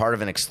when you're part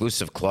of an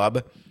exclusive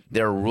club,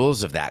 there are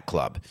rules of that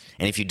club.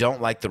 And if you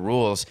don't like the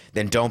rules,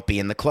 then don't be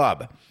in the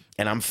club.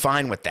 And I'm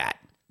fine with that.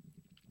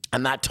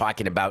 I'm not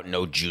talking about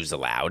no Jews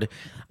allowed.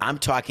 I'm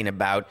talking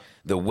about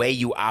the way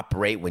you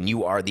operate when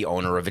you are the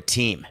owner of a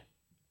team.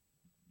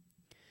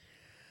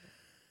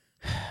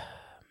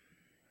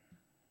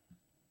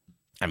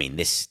 I mean,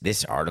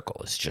 this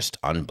article is just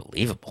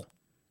unbelievable.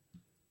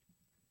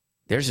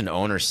 There's an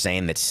owner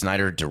saying that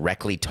Snyder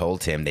directly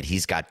told him that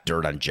he's got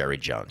dirt on Jerry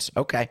Jones.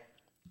 Okay.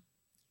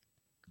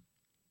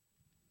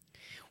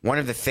 One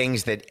of the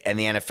things that and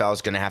the NFL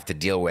is going to have to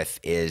deal with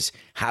is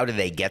how do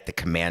they get the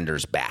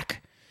Commanders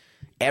back?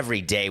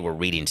 Every day we're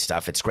reading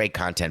stuff. It's great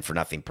content for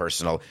Nothing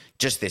Personal.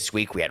 Just this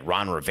week we had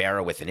Ron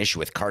Rivera with an issue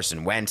with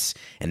Carson Wentz,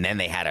 and then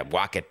they had to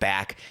walk it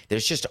back.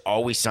 There's just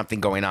always something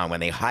going on. When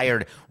they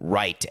hired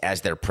Wright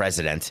as their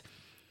president,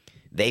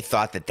 they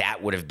thought that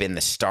that would have been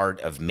the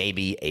start of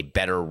maybe a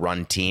better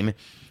run team.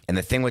 And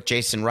the thing with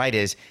Jason Wright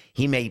is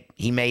he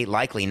may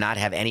likely not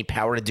have any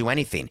power to do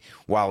anything.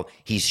 While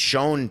he's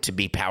shown to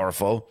be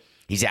powerful,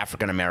 he's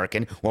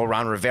African-American. While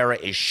Ron Rivera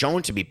is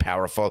shown to be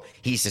powerful,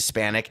 he's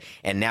Hispanic.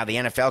 And now the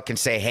NFL can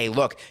say, hey,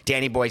 look,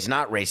 Danny Boy's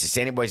not racist.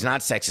 Danny Boy's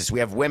not sexist. We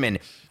have women.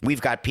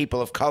 We've got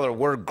people of color.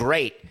 We're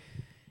great.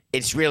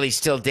 It's really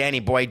still Danny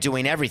Boy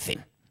doing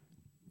everything.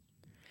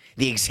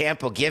 The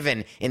example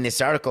given in this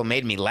article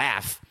made me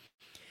laugh.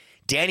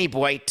 Danny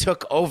Boy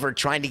took over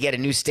trying to get a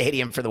new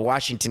stadium for the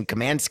Washington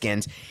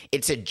Commandskins.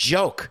 It's a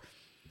joke.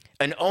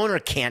 An owner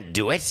can't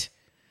do it.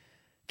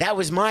 That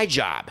was my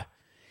job.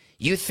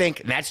 You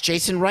think that's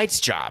Jason Wright's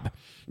job.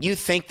 You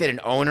think that an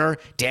owner,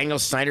 Daniel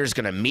Snyder, is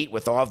going to meet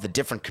with all of the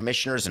different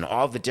commissioners and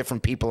all of the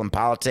different people in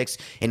politics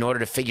in order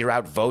to figure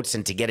out votes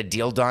and to get a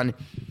deal done?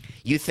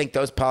 You think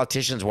those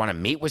politicians want to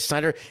meet with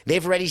Snyder?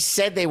 They've already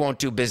said they won't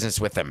do business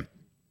with him.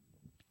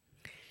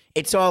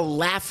 It's all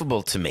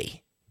laughable to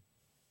me.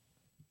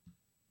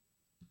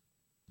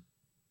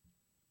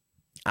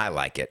 I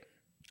like it.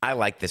 I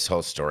like this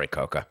whole story,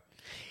 Coca.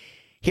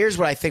 Here's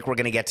what I think we're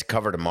going to get to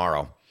cover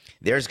tomorrow.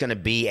 There's going to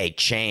be a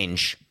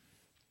change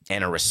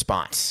and a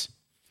response.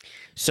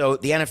 So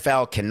the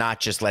NFL cannot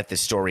just let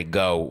this story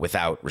go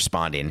without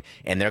responding,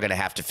 and they're going to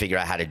have to figure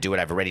out how to do it.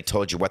 I've already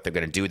told you what they're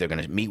going to do. They're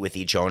going to meet with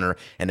each owner,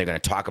 and they're going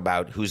to talk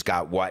about who's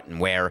got what and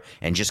where,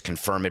 and just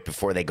confirm it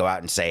before they go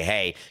out and say,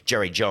 hey,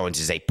 Jerry Jones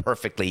is a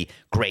perfectly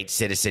great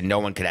citizen. No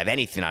one could have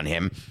anything on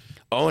him.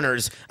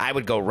 Owners, I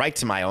would go right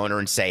to my owner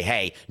and say,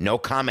 hey, no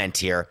comment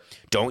here.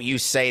 Don't you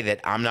say that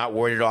I'm not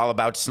worried at all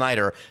about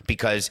Snyder,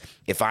 because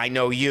if I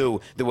know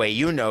you the way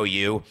you know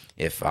you,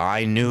 if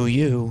I knew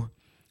you,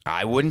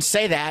 I wouldn't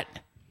say that.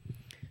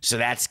 So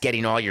that's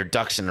getting all your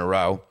ducks in a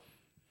row.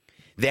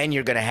 Then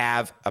you're going to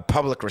have a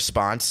public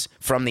response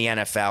from the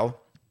NFL.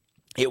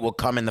 It will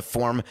come in the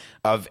form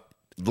of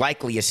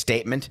likely a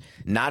statement,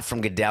 not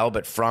from Goodell,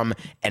 but from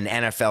an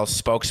NFL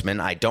spokesman.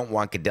 I don't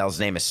want Goodell's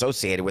name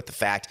associated with the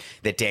fact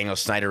that Daniel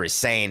Snyder is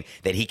saying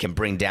that he can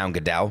bring down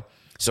Goodell.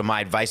 So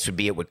my advice would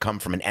be it would come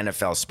from an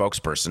NFL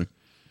spokesperson.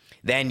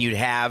 Then you'd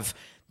have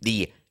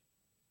the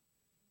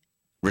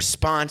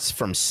response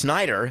from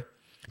Snyder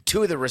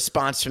to the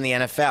response from the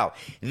NFL.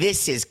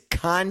 This is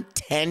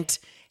content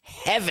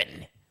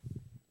heaven.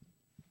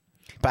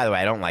 By the way,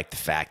 I don't like the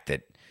fact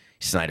that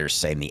Snyder's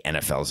saying the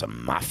NFL is a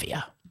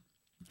mafia.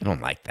 I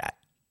don't like that.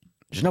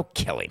 There's no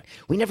killing.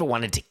 We never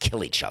wanted to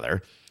kill each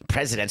other.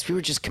 Presidents, we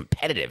were just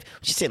competitive.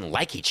 We just didn't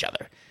like each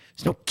other.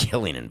 There's no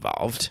killing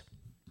involved.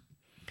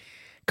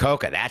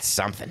 Coca, that's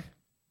something.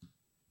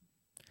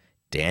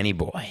 Danny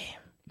boy.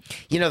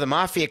 You know, the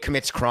mafia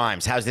commits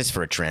crimes. How's this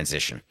for a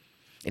transition?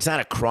 It's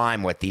not a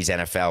crime what these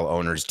NFL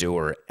owners do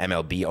or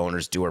MLB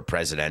owners do or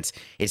presidents.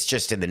 It's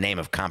just in the name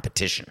of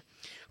competition.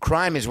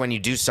 Crime is when you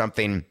do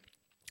something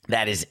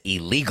that is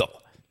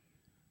illegal.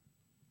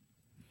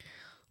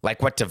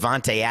 Like what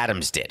Davante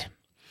Adams did.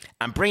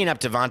 I'm bringing up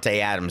Davante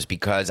Adams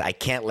because I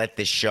can't let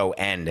this show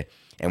end,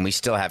 and we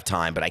still have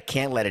time, but I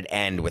can't let it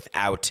end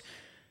without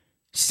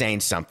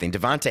saying something.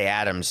 Davante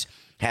Adams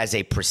has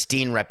a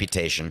pristine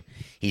reputation.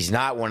 He's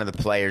not one of the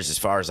players, as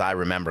far as I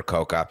remember,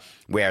 Coca,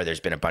 where there's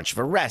been a bunch of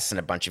arrests and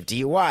a bunch of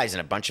DUIs and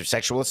a bunch of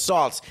sexual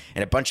assaults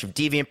and a bunch of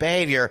deviant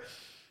behavior.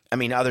 I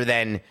mean, other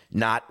than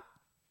not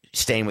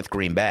staying with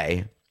Green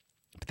Bay.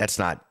 But that's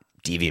not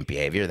deviant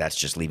behavior. That's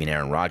just leaving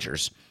Aaron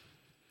Rodgers.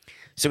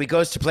 So he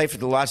goes to play for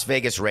the Las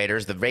Vegas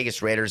Raiders. The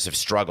Vegas Raiders have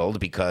struggled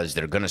because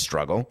they're going to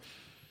struggle.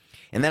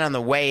 And then on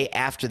the way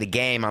after the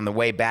game, on the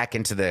way back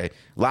into the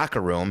locker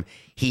room,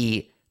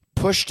 he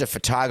pushed a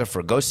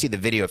photographer. Go see the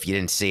video if you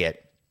didn't see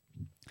it.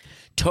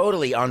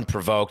 Totally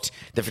unprovoked.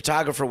 The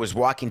photographer was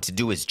walking to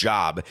do his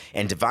job,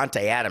 and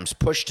Davante Adams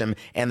pushed him,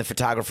 and the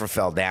photographer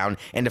fell down,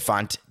 and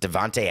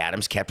Davante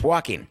Adams kept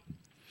walking.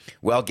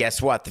 Well,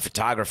 guess what? The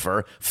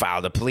photographer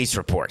filed a police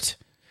report.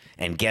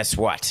 And guess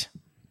what?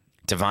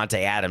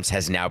 Davante Adams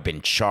has now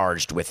been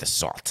charged with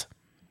assault.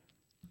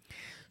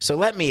 So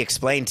let me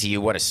explain to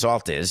you what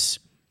assault is.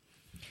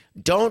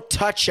 Don't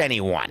touch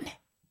anyone.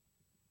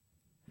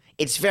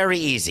 It's very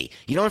easy.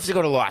 You don't have to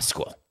go to law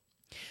school.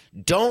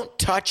 Don't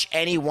touch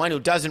anyone who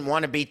doesn't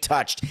want to be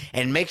touched,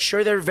 and make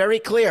sure they're very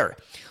clear.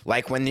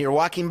 Like when you're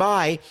walking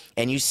by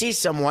and you see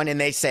someone and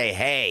they say,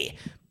 hey,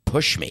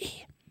 push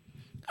me.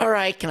 All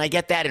right, can I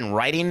get that in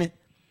writing?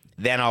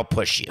 Then I'll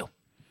push you.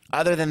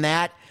 Other than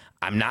that,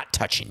 I'm not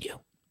touching you.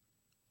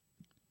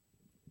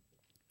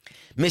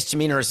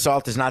 Misdemeanor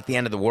assault is not the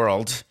end of the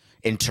world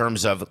in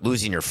terms of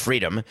losing your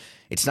freedom.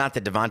 It's not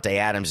that Davante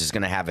Adams is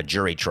going to have a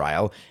jury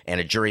trial and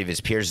a jury of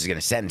his peers is going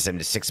to sentence him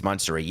to 6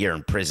 months or a year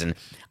in prison.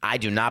 I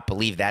do not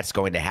believe that's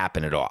going to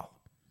happen at all.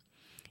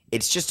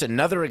 It's just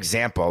another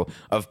example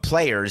of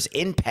players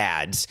in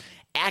pads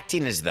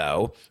acting as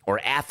though, or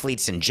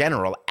athletes in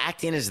general,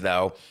 acting as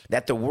though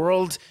that the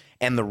world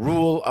and the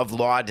rule of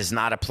law does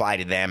not apply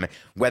to them,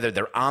 whether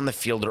they're on the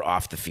field or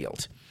off the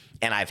field.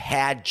 And I've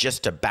had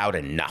just about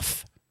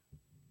enough.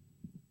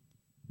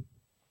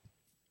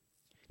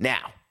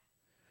 Now,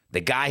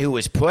 the guy who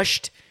was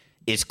pushed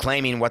is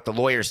claiming what the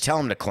lawyers tell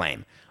him to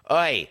claim.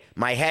 Oi,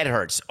 my head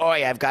hurts.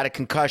 Oi, I've got a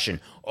concussion.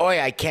 Oi,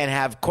 I can't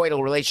have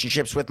coital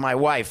relationships with my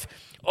wife.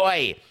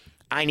 Oi,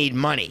 I need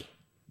money.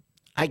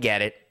 I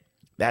get it.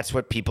 That's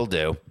what people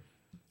do.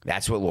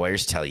 That's what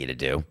lawyers tell you to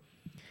do.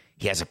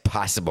 He has a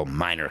possible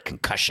minor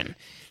concussion.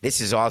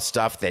 This is all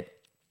stuff that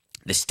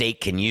the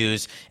state can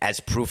use as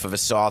proof of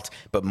assault.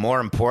 But more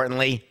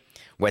importantly,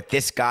 what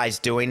this guy's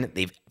doing,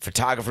 the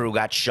photographer who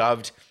got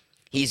shoved,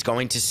 he's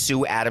going to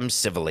sue Adams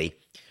civilly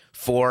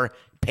for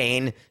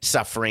pain,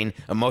 suffering,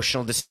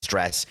 emotional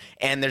distress,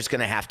 and there's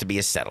going to have to be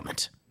a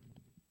settlement.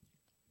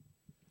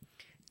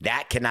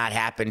 That cannot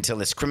happen until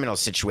this criminal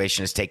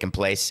situation has taken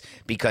place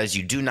because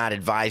you do not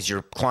advise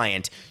your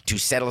client to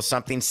settle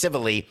something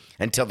civilly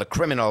until the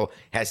criminal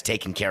has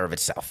taken care of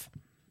itself.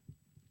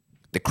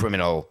 The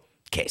criminal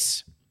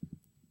case.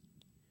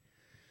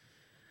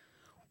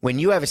 When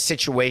you have a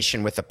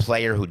situation with a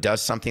player who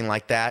does something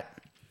like that,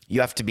 you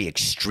have to be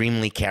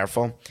extremely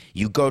careful.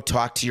 You go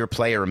talk to your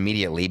player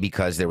immediately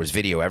because there was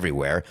video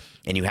everywhere,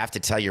 and you have to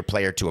tell your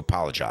player to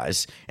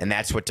apologize, and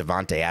that's what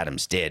Davante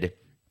Adams did,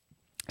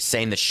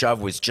 saying the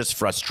shove was just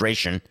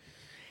frustration,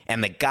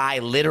 and the guy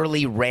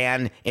literally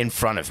ran in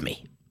front of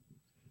me.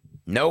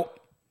 Nope.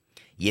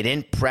 You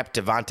didn't prep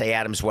Davante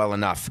Adams well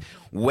enough.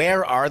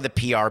 Where are the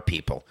PR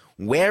people?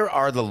 Where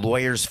are the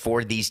lawyers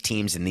for these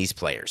teams and these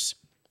players?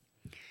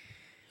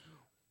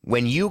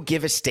 When you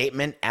give a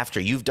statement after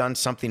you've done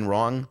something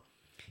wrong,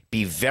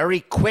 be very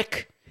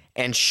quick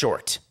and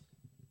short.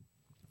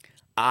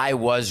 I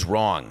was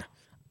wrong.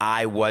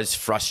 I was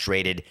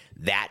frustrated.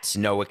 That's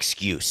no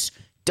excuse.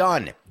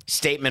 Done.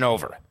 Statement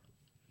over.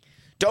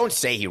 Don't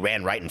say he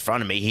ran right in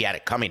front of me. He had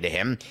it coming to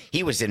him.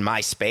 He was in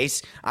my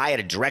space. I had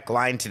a direct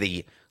line to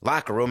the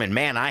locker room, and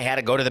man, I had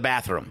to go to the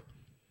bathroom.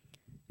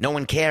 No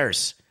one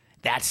cares.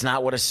 That's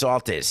not what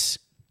assault is.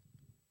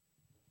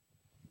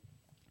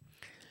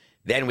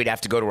 Then we'd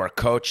have to go to our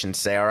coach and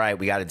say, all right,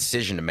 we got a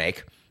decision to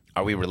make.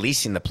 Are we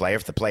releasing the player?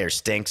 If the player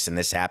stinks and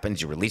this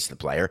happens, you release the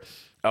player.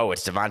 Oh,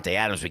 it's Davante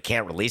Adams. We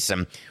can't release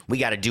him. We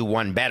got to do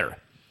one better.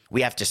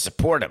 We have to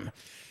support him.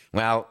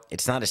 Well,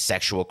 it's not a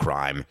sexual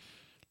crime,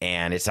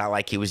 and it's not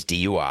like he was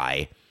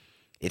DUI.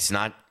 It's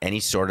not any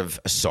sort of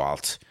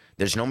assault.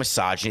 There's no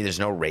misogyny. There's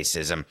no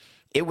racism.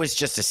 It was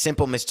just a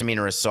simple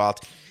misdemeanor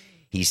assault.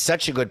 He's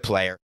such a good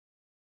player.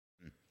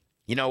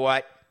 You know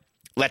what?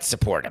 Let's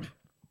support him.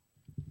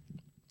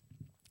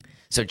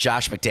 So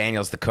Josh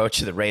McDaniels, the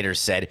coach of the Raiders,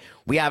 said,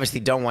 we obviously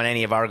don't want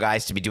any of our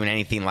guys to be doing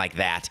anything like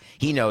that.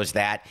 He knows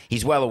that.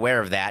 He's well aware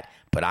of that.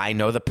 But I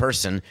know the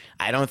person.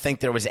 I don't think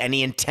there was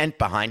any intent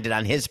behind it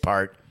on his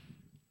part.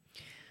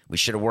 We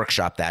should have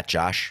workshopped that,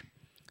 Josh.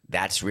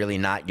 That's really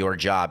not your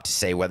job to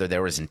say whether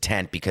there was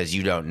intent because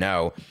you don't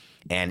know.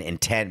 And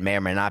intent may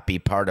or may not be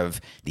part of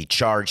the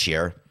charge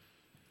here.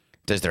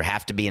 Does there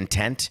have to be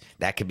intent?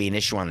 That could be an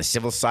issue on the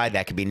civil side.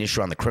 That could be an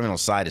issue on the criminal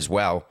side as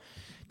well.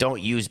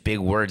 Don't use big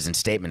words and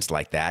statements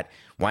like that.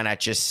 Why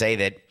not just say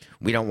that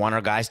we don't want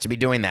our guys to be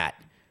doing that?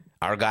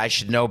 Our guys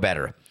should know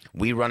better.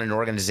 We run an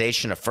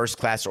organization, a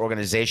first-class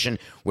organization,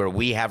 where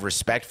we have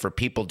respect for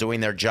people doing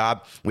their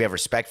job. We have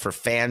respect for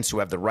fans who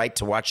have the right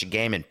to watch a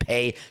game and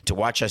pay to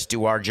watch us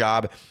do our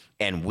job,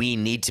 and we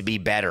need to be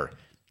better.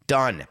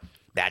 Done.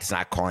 That's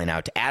not calling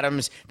out to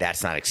Adams.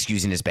 That's not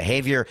excusing his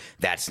behavior.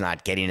 That's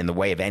not getting in the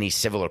way of any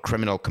civil or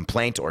criminal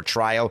complaint or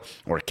trial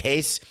or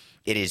case.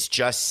 It is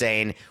just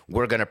saying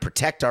we're going to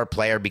protect our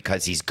player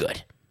because he's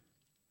good.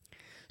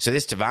 So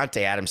this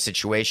Davante Adams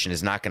situation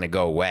is not going to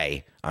go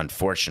away,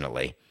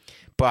 unfortunately.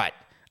 But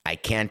I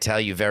can tell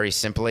you very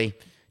simply,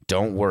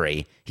 don't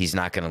worry, he's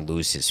not going to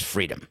lose his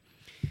freedom.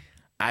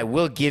 I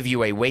will give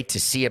you a wait to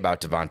see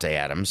about Davante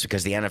Adams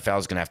because the NFL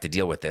is going to have to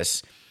deal with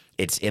this.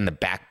 It's in the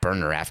back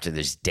burner after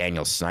this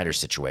Daniel Snyder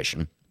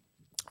situation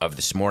of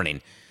this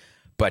morning.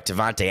 But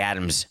Davante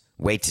Adams,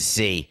 wait to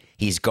see,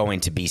 he's going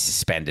to be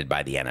suspended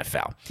by the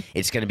NFL.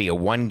 It's going to be a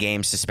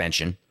one-game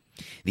suspension.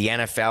 The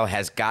NFL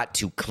has got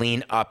to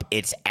clean up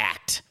its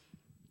act.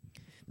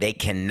 They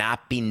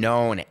cannot be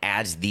known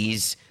as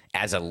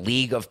a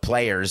league of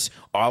players,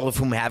 all of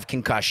whom have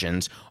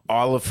concussions,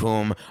 all of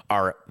whom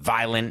are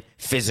violent,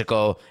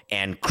 physical,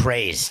 and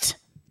crazed.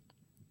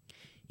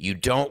 You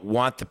don't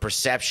want the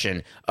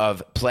perception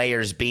of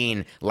players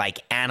being like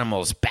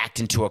animals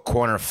backed into a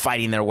corner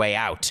fighting their way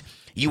out.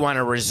 You want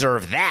to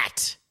reserve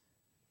that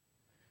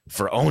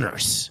for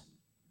owners.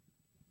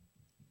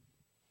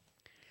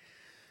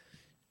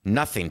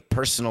 Nothing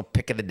personal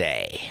pick of the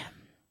day.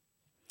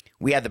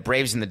 We had the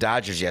Braves and the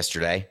Dodgers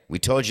yesterday. We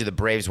told you the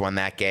Braves won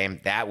that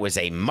game. That was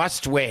a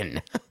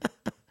must-win.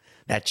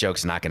 That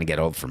joke's not going to get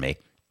old for me.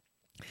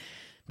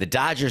 The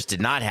Dodgers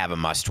did not have a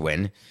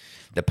must-win.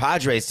 The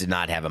Padres did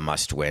not have a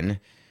must-win.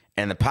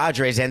 And the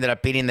Padres ended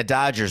up beating the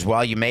Dodgers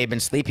while you may have been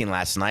sleeping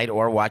last night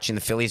or watching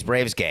the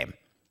Phillies-Braves game.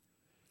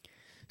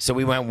 So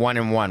we went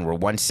 1-1. We're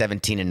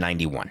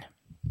 117-91.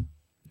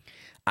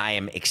 I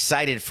am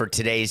excited for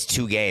today's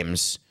two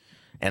games,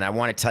 and I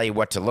want to tell you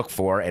what to look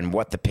for and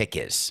what the pick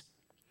is.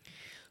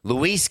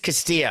 Luis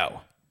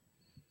Castillo.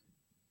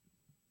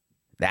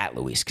 That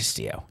Luis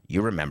Castillo.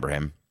 You remember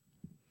him.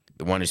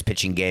 The one who's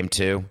pitching game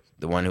 2.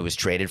 The one who was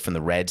traded from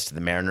the Reds to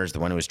the Mariners. The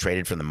one who was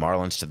traded from the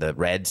Marlins to the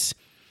Reds.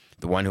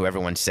 The one who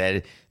everyone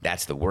said,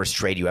 that's the worst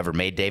trade you ever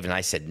made, Dave. And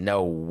I said,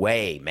 no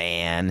way,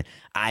 man.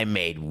 I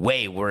made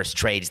way worse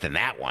trades than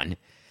that one.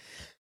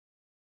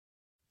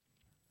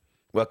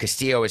 Well,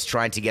 Castillo is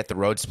trying to get the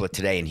road split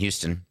today in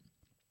Houston.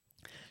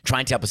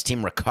 Trying to help his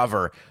team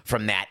recover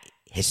from that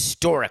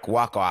historic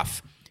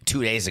walk-off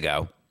 2 days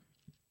ago.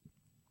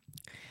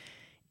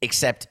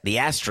 Except the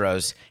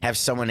Astros have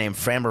someone named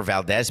Framber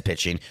Valdez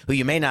pitching, who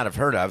you may not have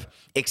heard of,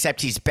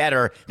 except he's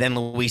better than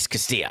Luis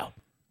Castillo.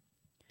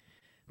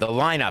 The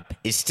lineup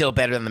is still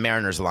better than the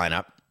Mariners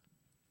lineup.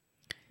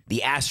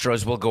 The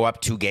Astros will go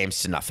up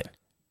 2-0.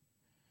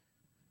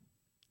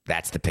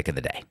 That's the pick of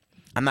the day.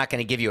 I'm not going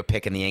to give you a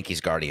pick in the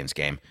Yankees-Guardians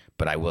game,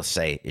 but I will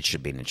say it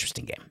should be an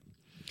interesting game.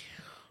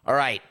 All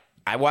right.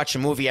 I watch a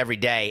movie every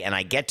day, and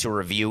I get to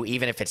review,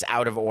 even if it's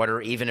out of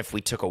order, even if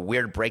we took a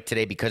weird break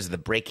today because of the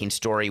breaking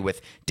story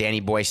with Danny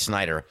Boy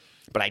Snyder.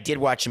 But I did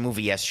watch a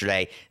movie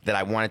yesterday that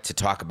I wanted to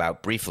talk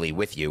about briefly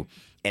with you,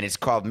 and it's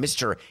called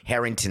Mr.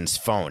 Harrington's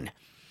Phone.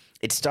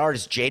 It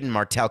stars Jaden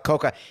Martell.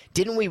 Coca,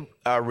 didn't we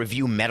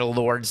review Metal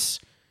Lords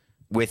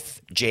with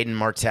Jaden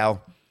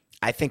Martell?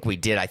 I think we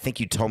did. I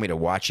think you told me to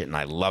watch it, and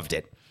I loved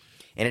it.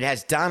 And it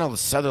has Donald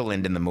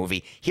Sutherland in the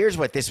movie. Here's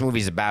what this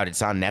movie's about.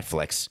 It's on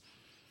Netflix.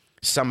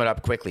 Sum it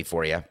up quickly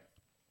for you.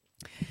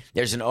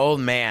 There's an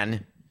old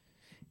man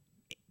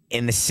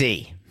in the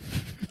sea.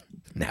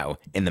 No,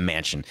 in the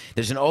mansion.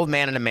 There's an old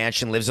man in a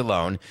mansion, lives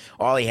alone.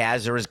 All he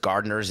has are his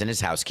gardeners and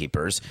his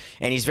housekeepers.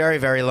 And he's very,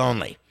 very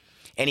lonely.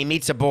 And he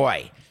meets a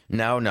boy.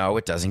 No,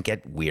 it doesn't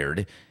get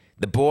weird.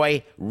 The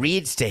boy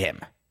reads to him.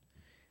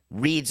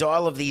 Reads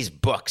all of these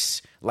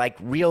books, like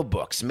real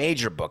books,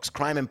 major books,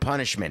 Crime and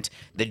Punishment,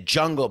 The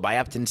Jungle by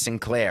Upton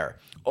Sinclair,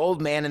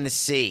 Old Man in the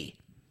Sea.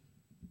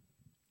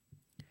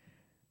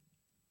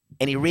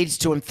 And he reads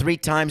to him 3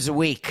 times a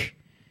week.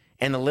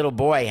 And the little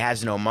boy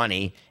has no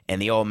money,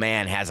 and the old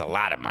man has a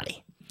lot of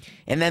money.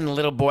 And then the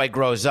little boy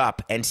grows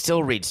up and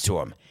still reads to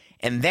him.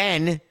 And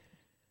then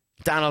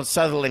Donald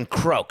Sutherland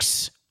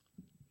croaks.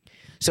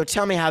 So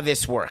tell me how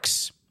this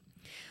works.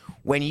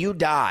 When you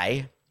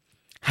die,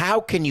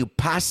 how can you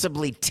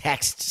possibly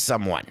text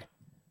someone?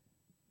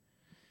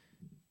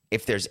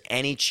 If there's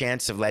any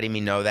chance of letting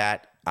me know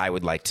that, I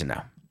would like to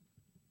know.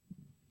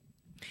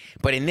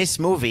 But in this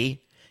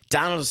movie,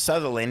 Donald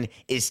Sutherland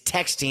is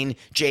texting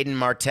Jaden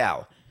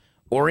Martell.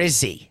 Or is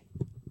he?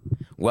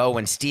 Well,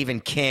 when Stephen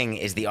King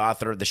is the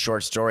author of the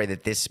short story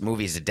that this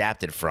movie is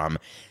adapted from,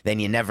 then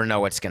you never know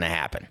what's going to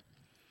happen.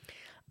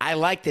 I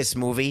like this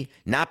movie,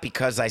 not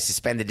because I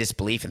suspended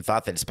disbelief and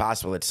thought that it's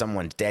possible that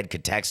someone dead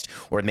could text,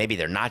 or maybe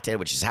they're not dead,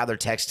 which is how they're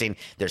texting.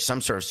 There's some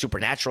sort of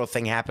supernatural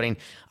thing happening.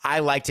 I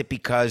liked it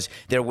because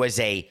there was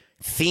a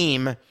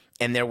theme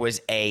and there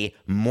was a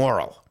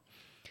moral.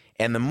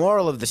 And the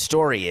moral of the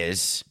story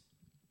is,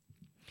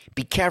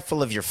 be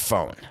careful of your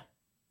phone.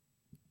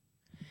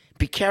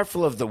 Be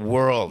careful of the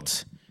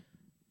world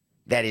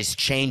that is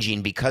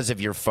changing because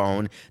of your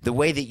phone, the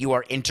way that you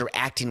are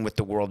interacting with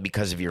the world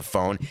because of your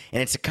phone.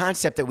 And it's a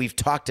concept that we've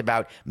talked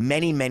about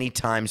many, many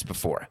times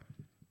before.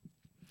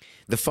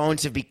 The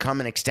phones have become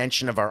an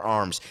extension of our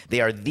arms.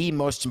 They are the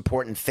most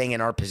important thing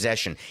in our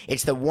possession.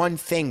 It's the one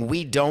thing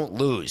we don't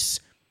lose.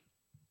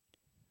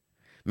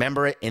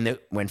 Remember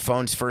when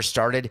phones first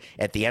started,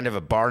 at the end of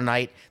a bar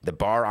night,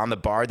 on the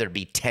bar, there'd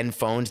be 10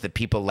 phones that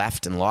people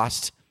left and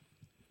lost.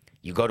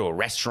 You go to a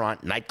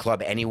restaurant,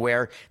 nightclub,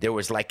 anywhere, there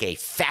was like a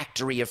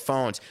factory of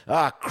phones.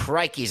 Oh,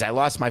 crikeys, I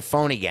lost my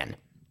phone again.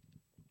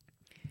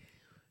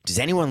 Does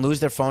anyone lose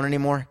their phone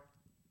anymore?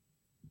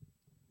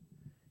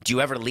 Do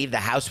you ever leave the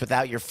house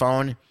without your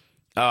phone?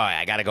 Oh,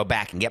 I got to go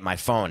back and get my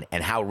phone.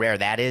 And how rare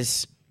that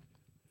is.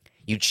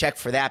 You check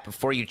for that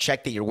before you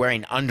check that you're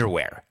wearing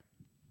underwear.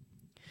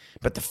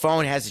 But the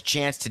phone has a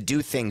chance to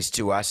do things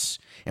to us.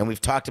 And we've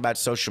talked about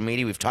social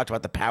media. We've talked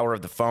about the power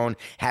of the phone,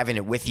 having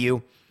it with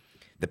you.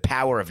 The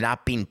power of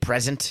not being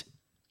present.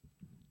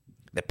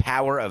 The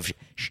power of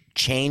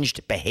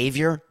changed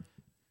behavior.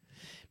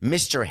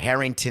 Mr.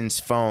 Harrington's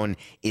Phone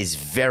is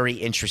very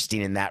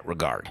interesting in that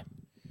regard.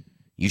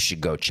 You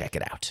should go check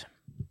it out.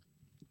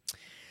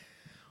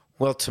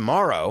 Well,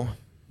 tomorrow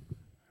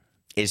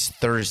is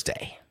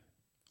Thursday.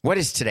 What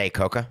is today,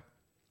 Coca?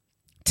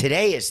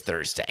 Today is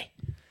Thursday.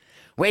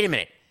 Wait a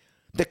minute.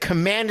 The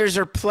Commanders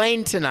are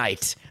playing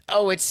tonight.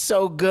 Oh, it's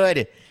so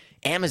good.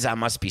 Amazon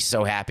must be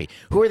so happy.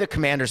 Who are the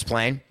Commanders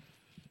playing?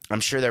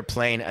 I'm sure they're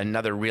playing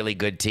another really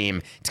good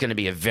team. It's going to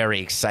be a very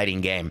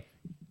exciting game.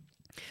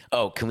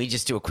 Oh, can we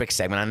just do a quick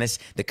segment on this?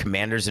 The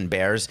Commanders and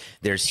Bears.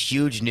 There's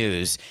huge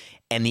news.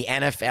 And the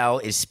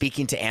NFL is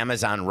speaking to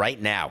Amazon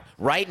right now.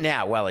 Right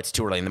now. Well, it's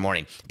too early in the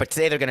morning. But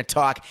today they're going to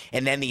talk.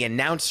 And then the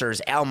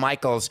announcers, Al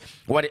Michaels.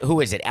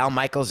 Who is it? Al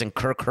Michaels and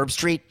Kirk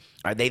Herbstreit?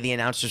 Are they the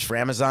announcers for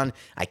Amazon?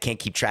 I can't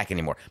keep track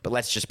anymore. But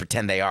let's just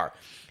pretend they are.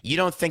 You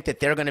don't think that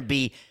they're going to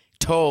be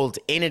told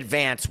in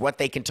advance what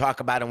they can talk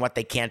about and what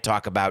they can't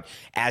talk about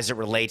as it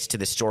relates to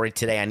the story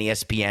today on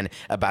ESPN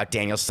about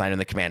Daniel Snyder and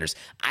the Commanders?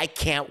 I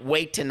can't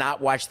wait to not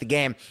watch the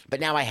game, but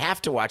now I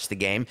have to watch the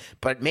game.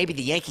 But maybe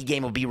the Yankee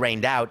game will be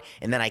rained out,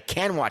 and then I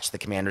can watch the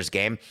Commanders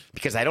game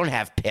because I don't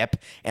have PIP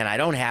and I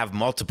don't have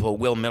multiple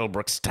Will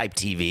Middlebrooks type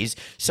TVs,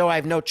 so I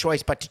have no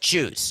choice but to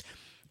choose.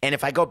 And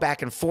if I go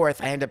back and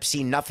forth, I end up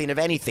seeing nothing of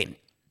anything.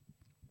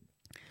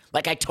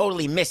 Like I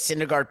totally missed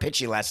Syndergaard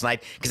pitching last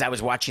night because I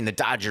was watching the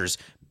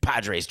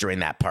Dodgers-Padres during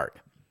that part.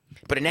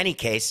 But in any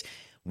case,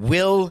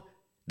 will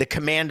the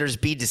Commanders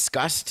be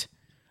discussed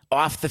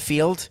off the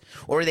field?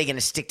 Or are they going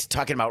to stick to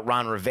talking about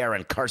Ron Rivera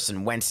and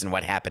Carson Wentz and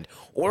what happened?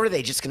 Or are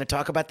they just going to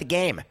talk about the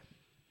game?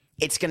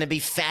 It's going to be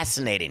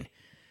fascinating.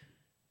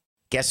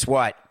 Guess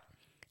what?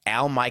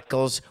 Al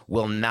Michaels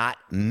will not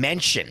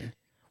mention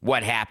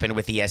what happened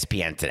with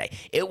ESPN today.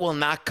 It will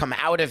not come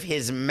out of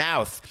his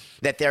mouth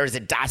that there is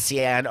a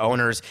dossier on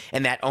owners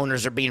and that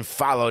owners are being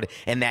followed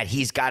and that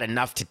he's got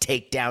enough to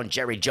take down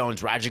Jerry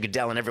Jones, Roger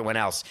Goodell, and everyone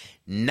else.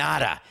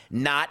 Nada.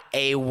 Not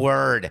a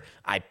word.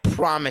 I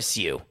promise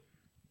you.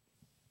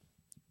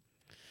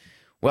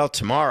 Well,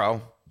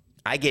 tomorrow,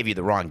 I gave you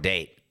the wrong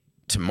date.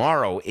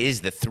 Tomorrow is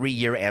the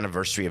 3-year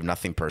anniversary of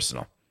Nothing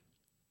Personal.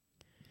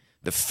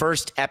 The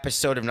first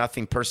episode of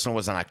Nothing Personal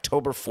was on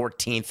October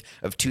 14th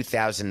of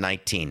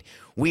 2019.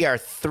 We are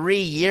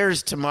 3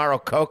 years tomorrow,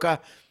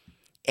 Coca,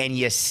 and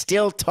you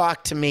still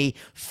talk to me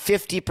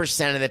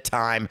 50% of the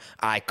time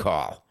I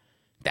call.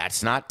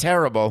 That's not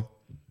terrible.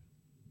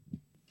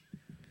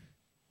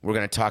 We're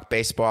going to talk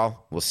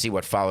baseball. We'll see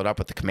what followed up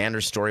with the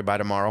Commanders story by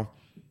tomorrow.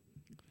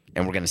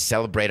 And we're going to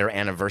celebrate our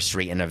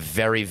anniversary in a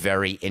very,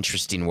 very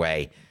interesting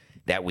way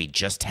that we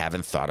just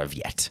haven't thought of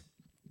yet.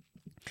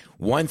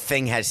 One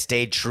thing has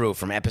stayed true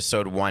from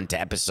episode 1 to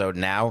episode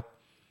now.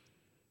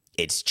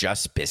 It's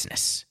just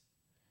business.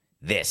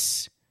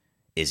 This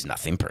is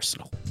Nothing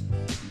Personal.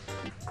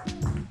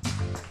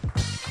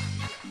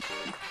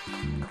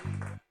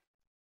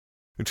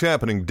 It's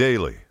happening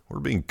daily. We're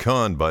being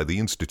conned by the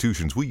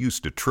institutions we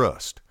used to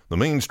trust. The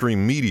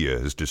mainstream media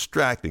is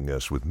distracting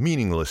us with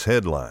meaningless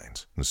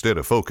headlines instead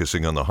of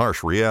focusing on the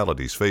harsh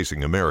realities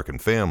facing American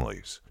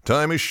families.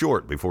 Time is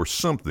short before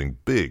something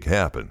big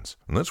happens,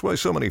 and that's why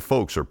so many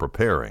folks are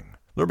preparing.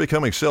 They're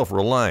becoming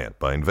self-reliant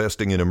by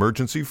investing in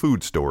emergency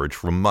food storage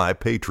from My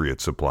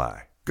Patriot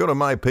Supply. Go to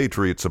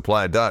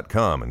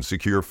MyPatriotSupply.com and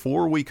secure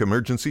 4-week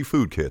emergency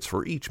food kits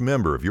for each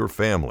member of your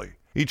family.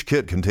 Each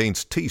kit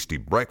contains tasty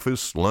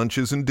breakfasts,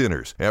 lunches, and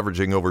dinners,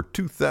 averaging over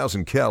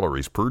 2,000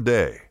 calories per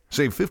day.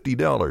 Save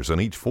 $50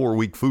 on each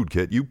 4-week food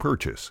kit you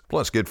purchase.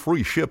 Plus, get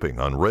free shipping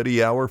on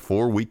Ready Hour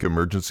 4-week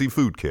emergency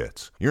food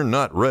kits. You're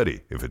not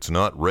ready if it's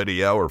not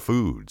Ready Hour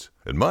Foods.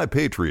 At My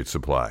Patriot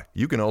Supply,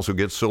 you can also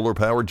get solar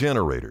power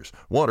generators,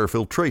 water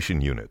filtration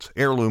units,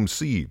 heirloom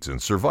seeds,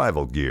 and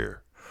survival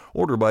gear.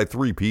 Order by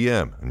 3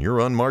 p.m. and your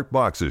unmarked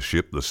boxes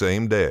ship the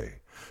same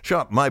day.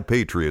 Shop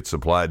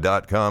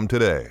MyPatriotSupply.com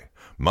today.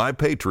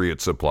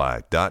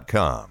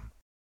 MyPatriotSupply.com.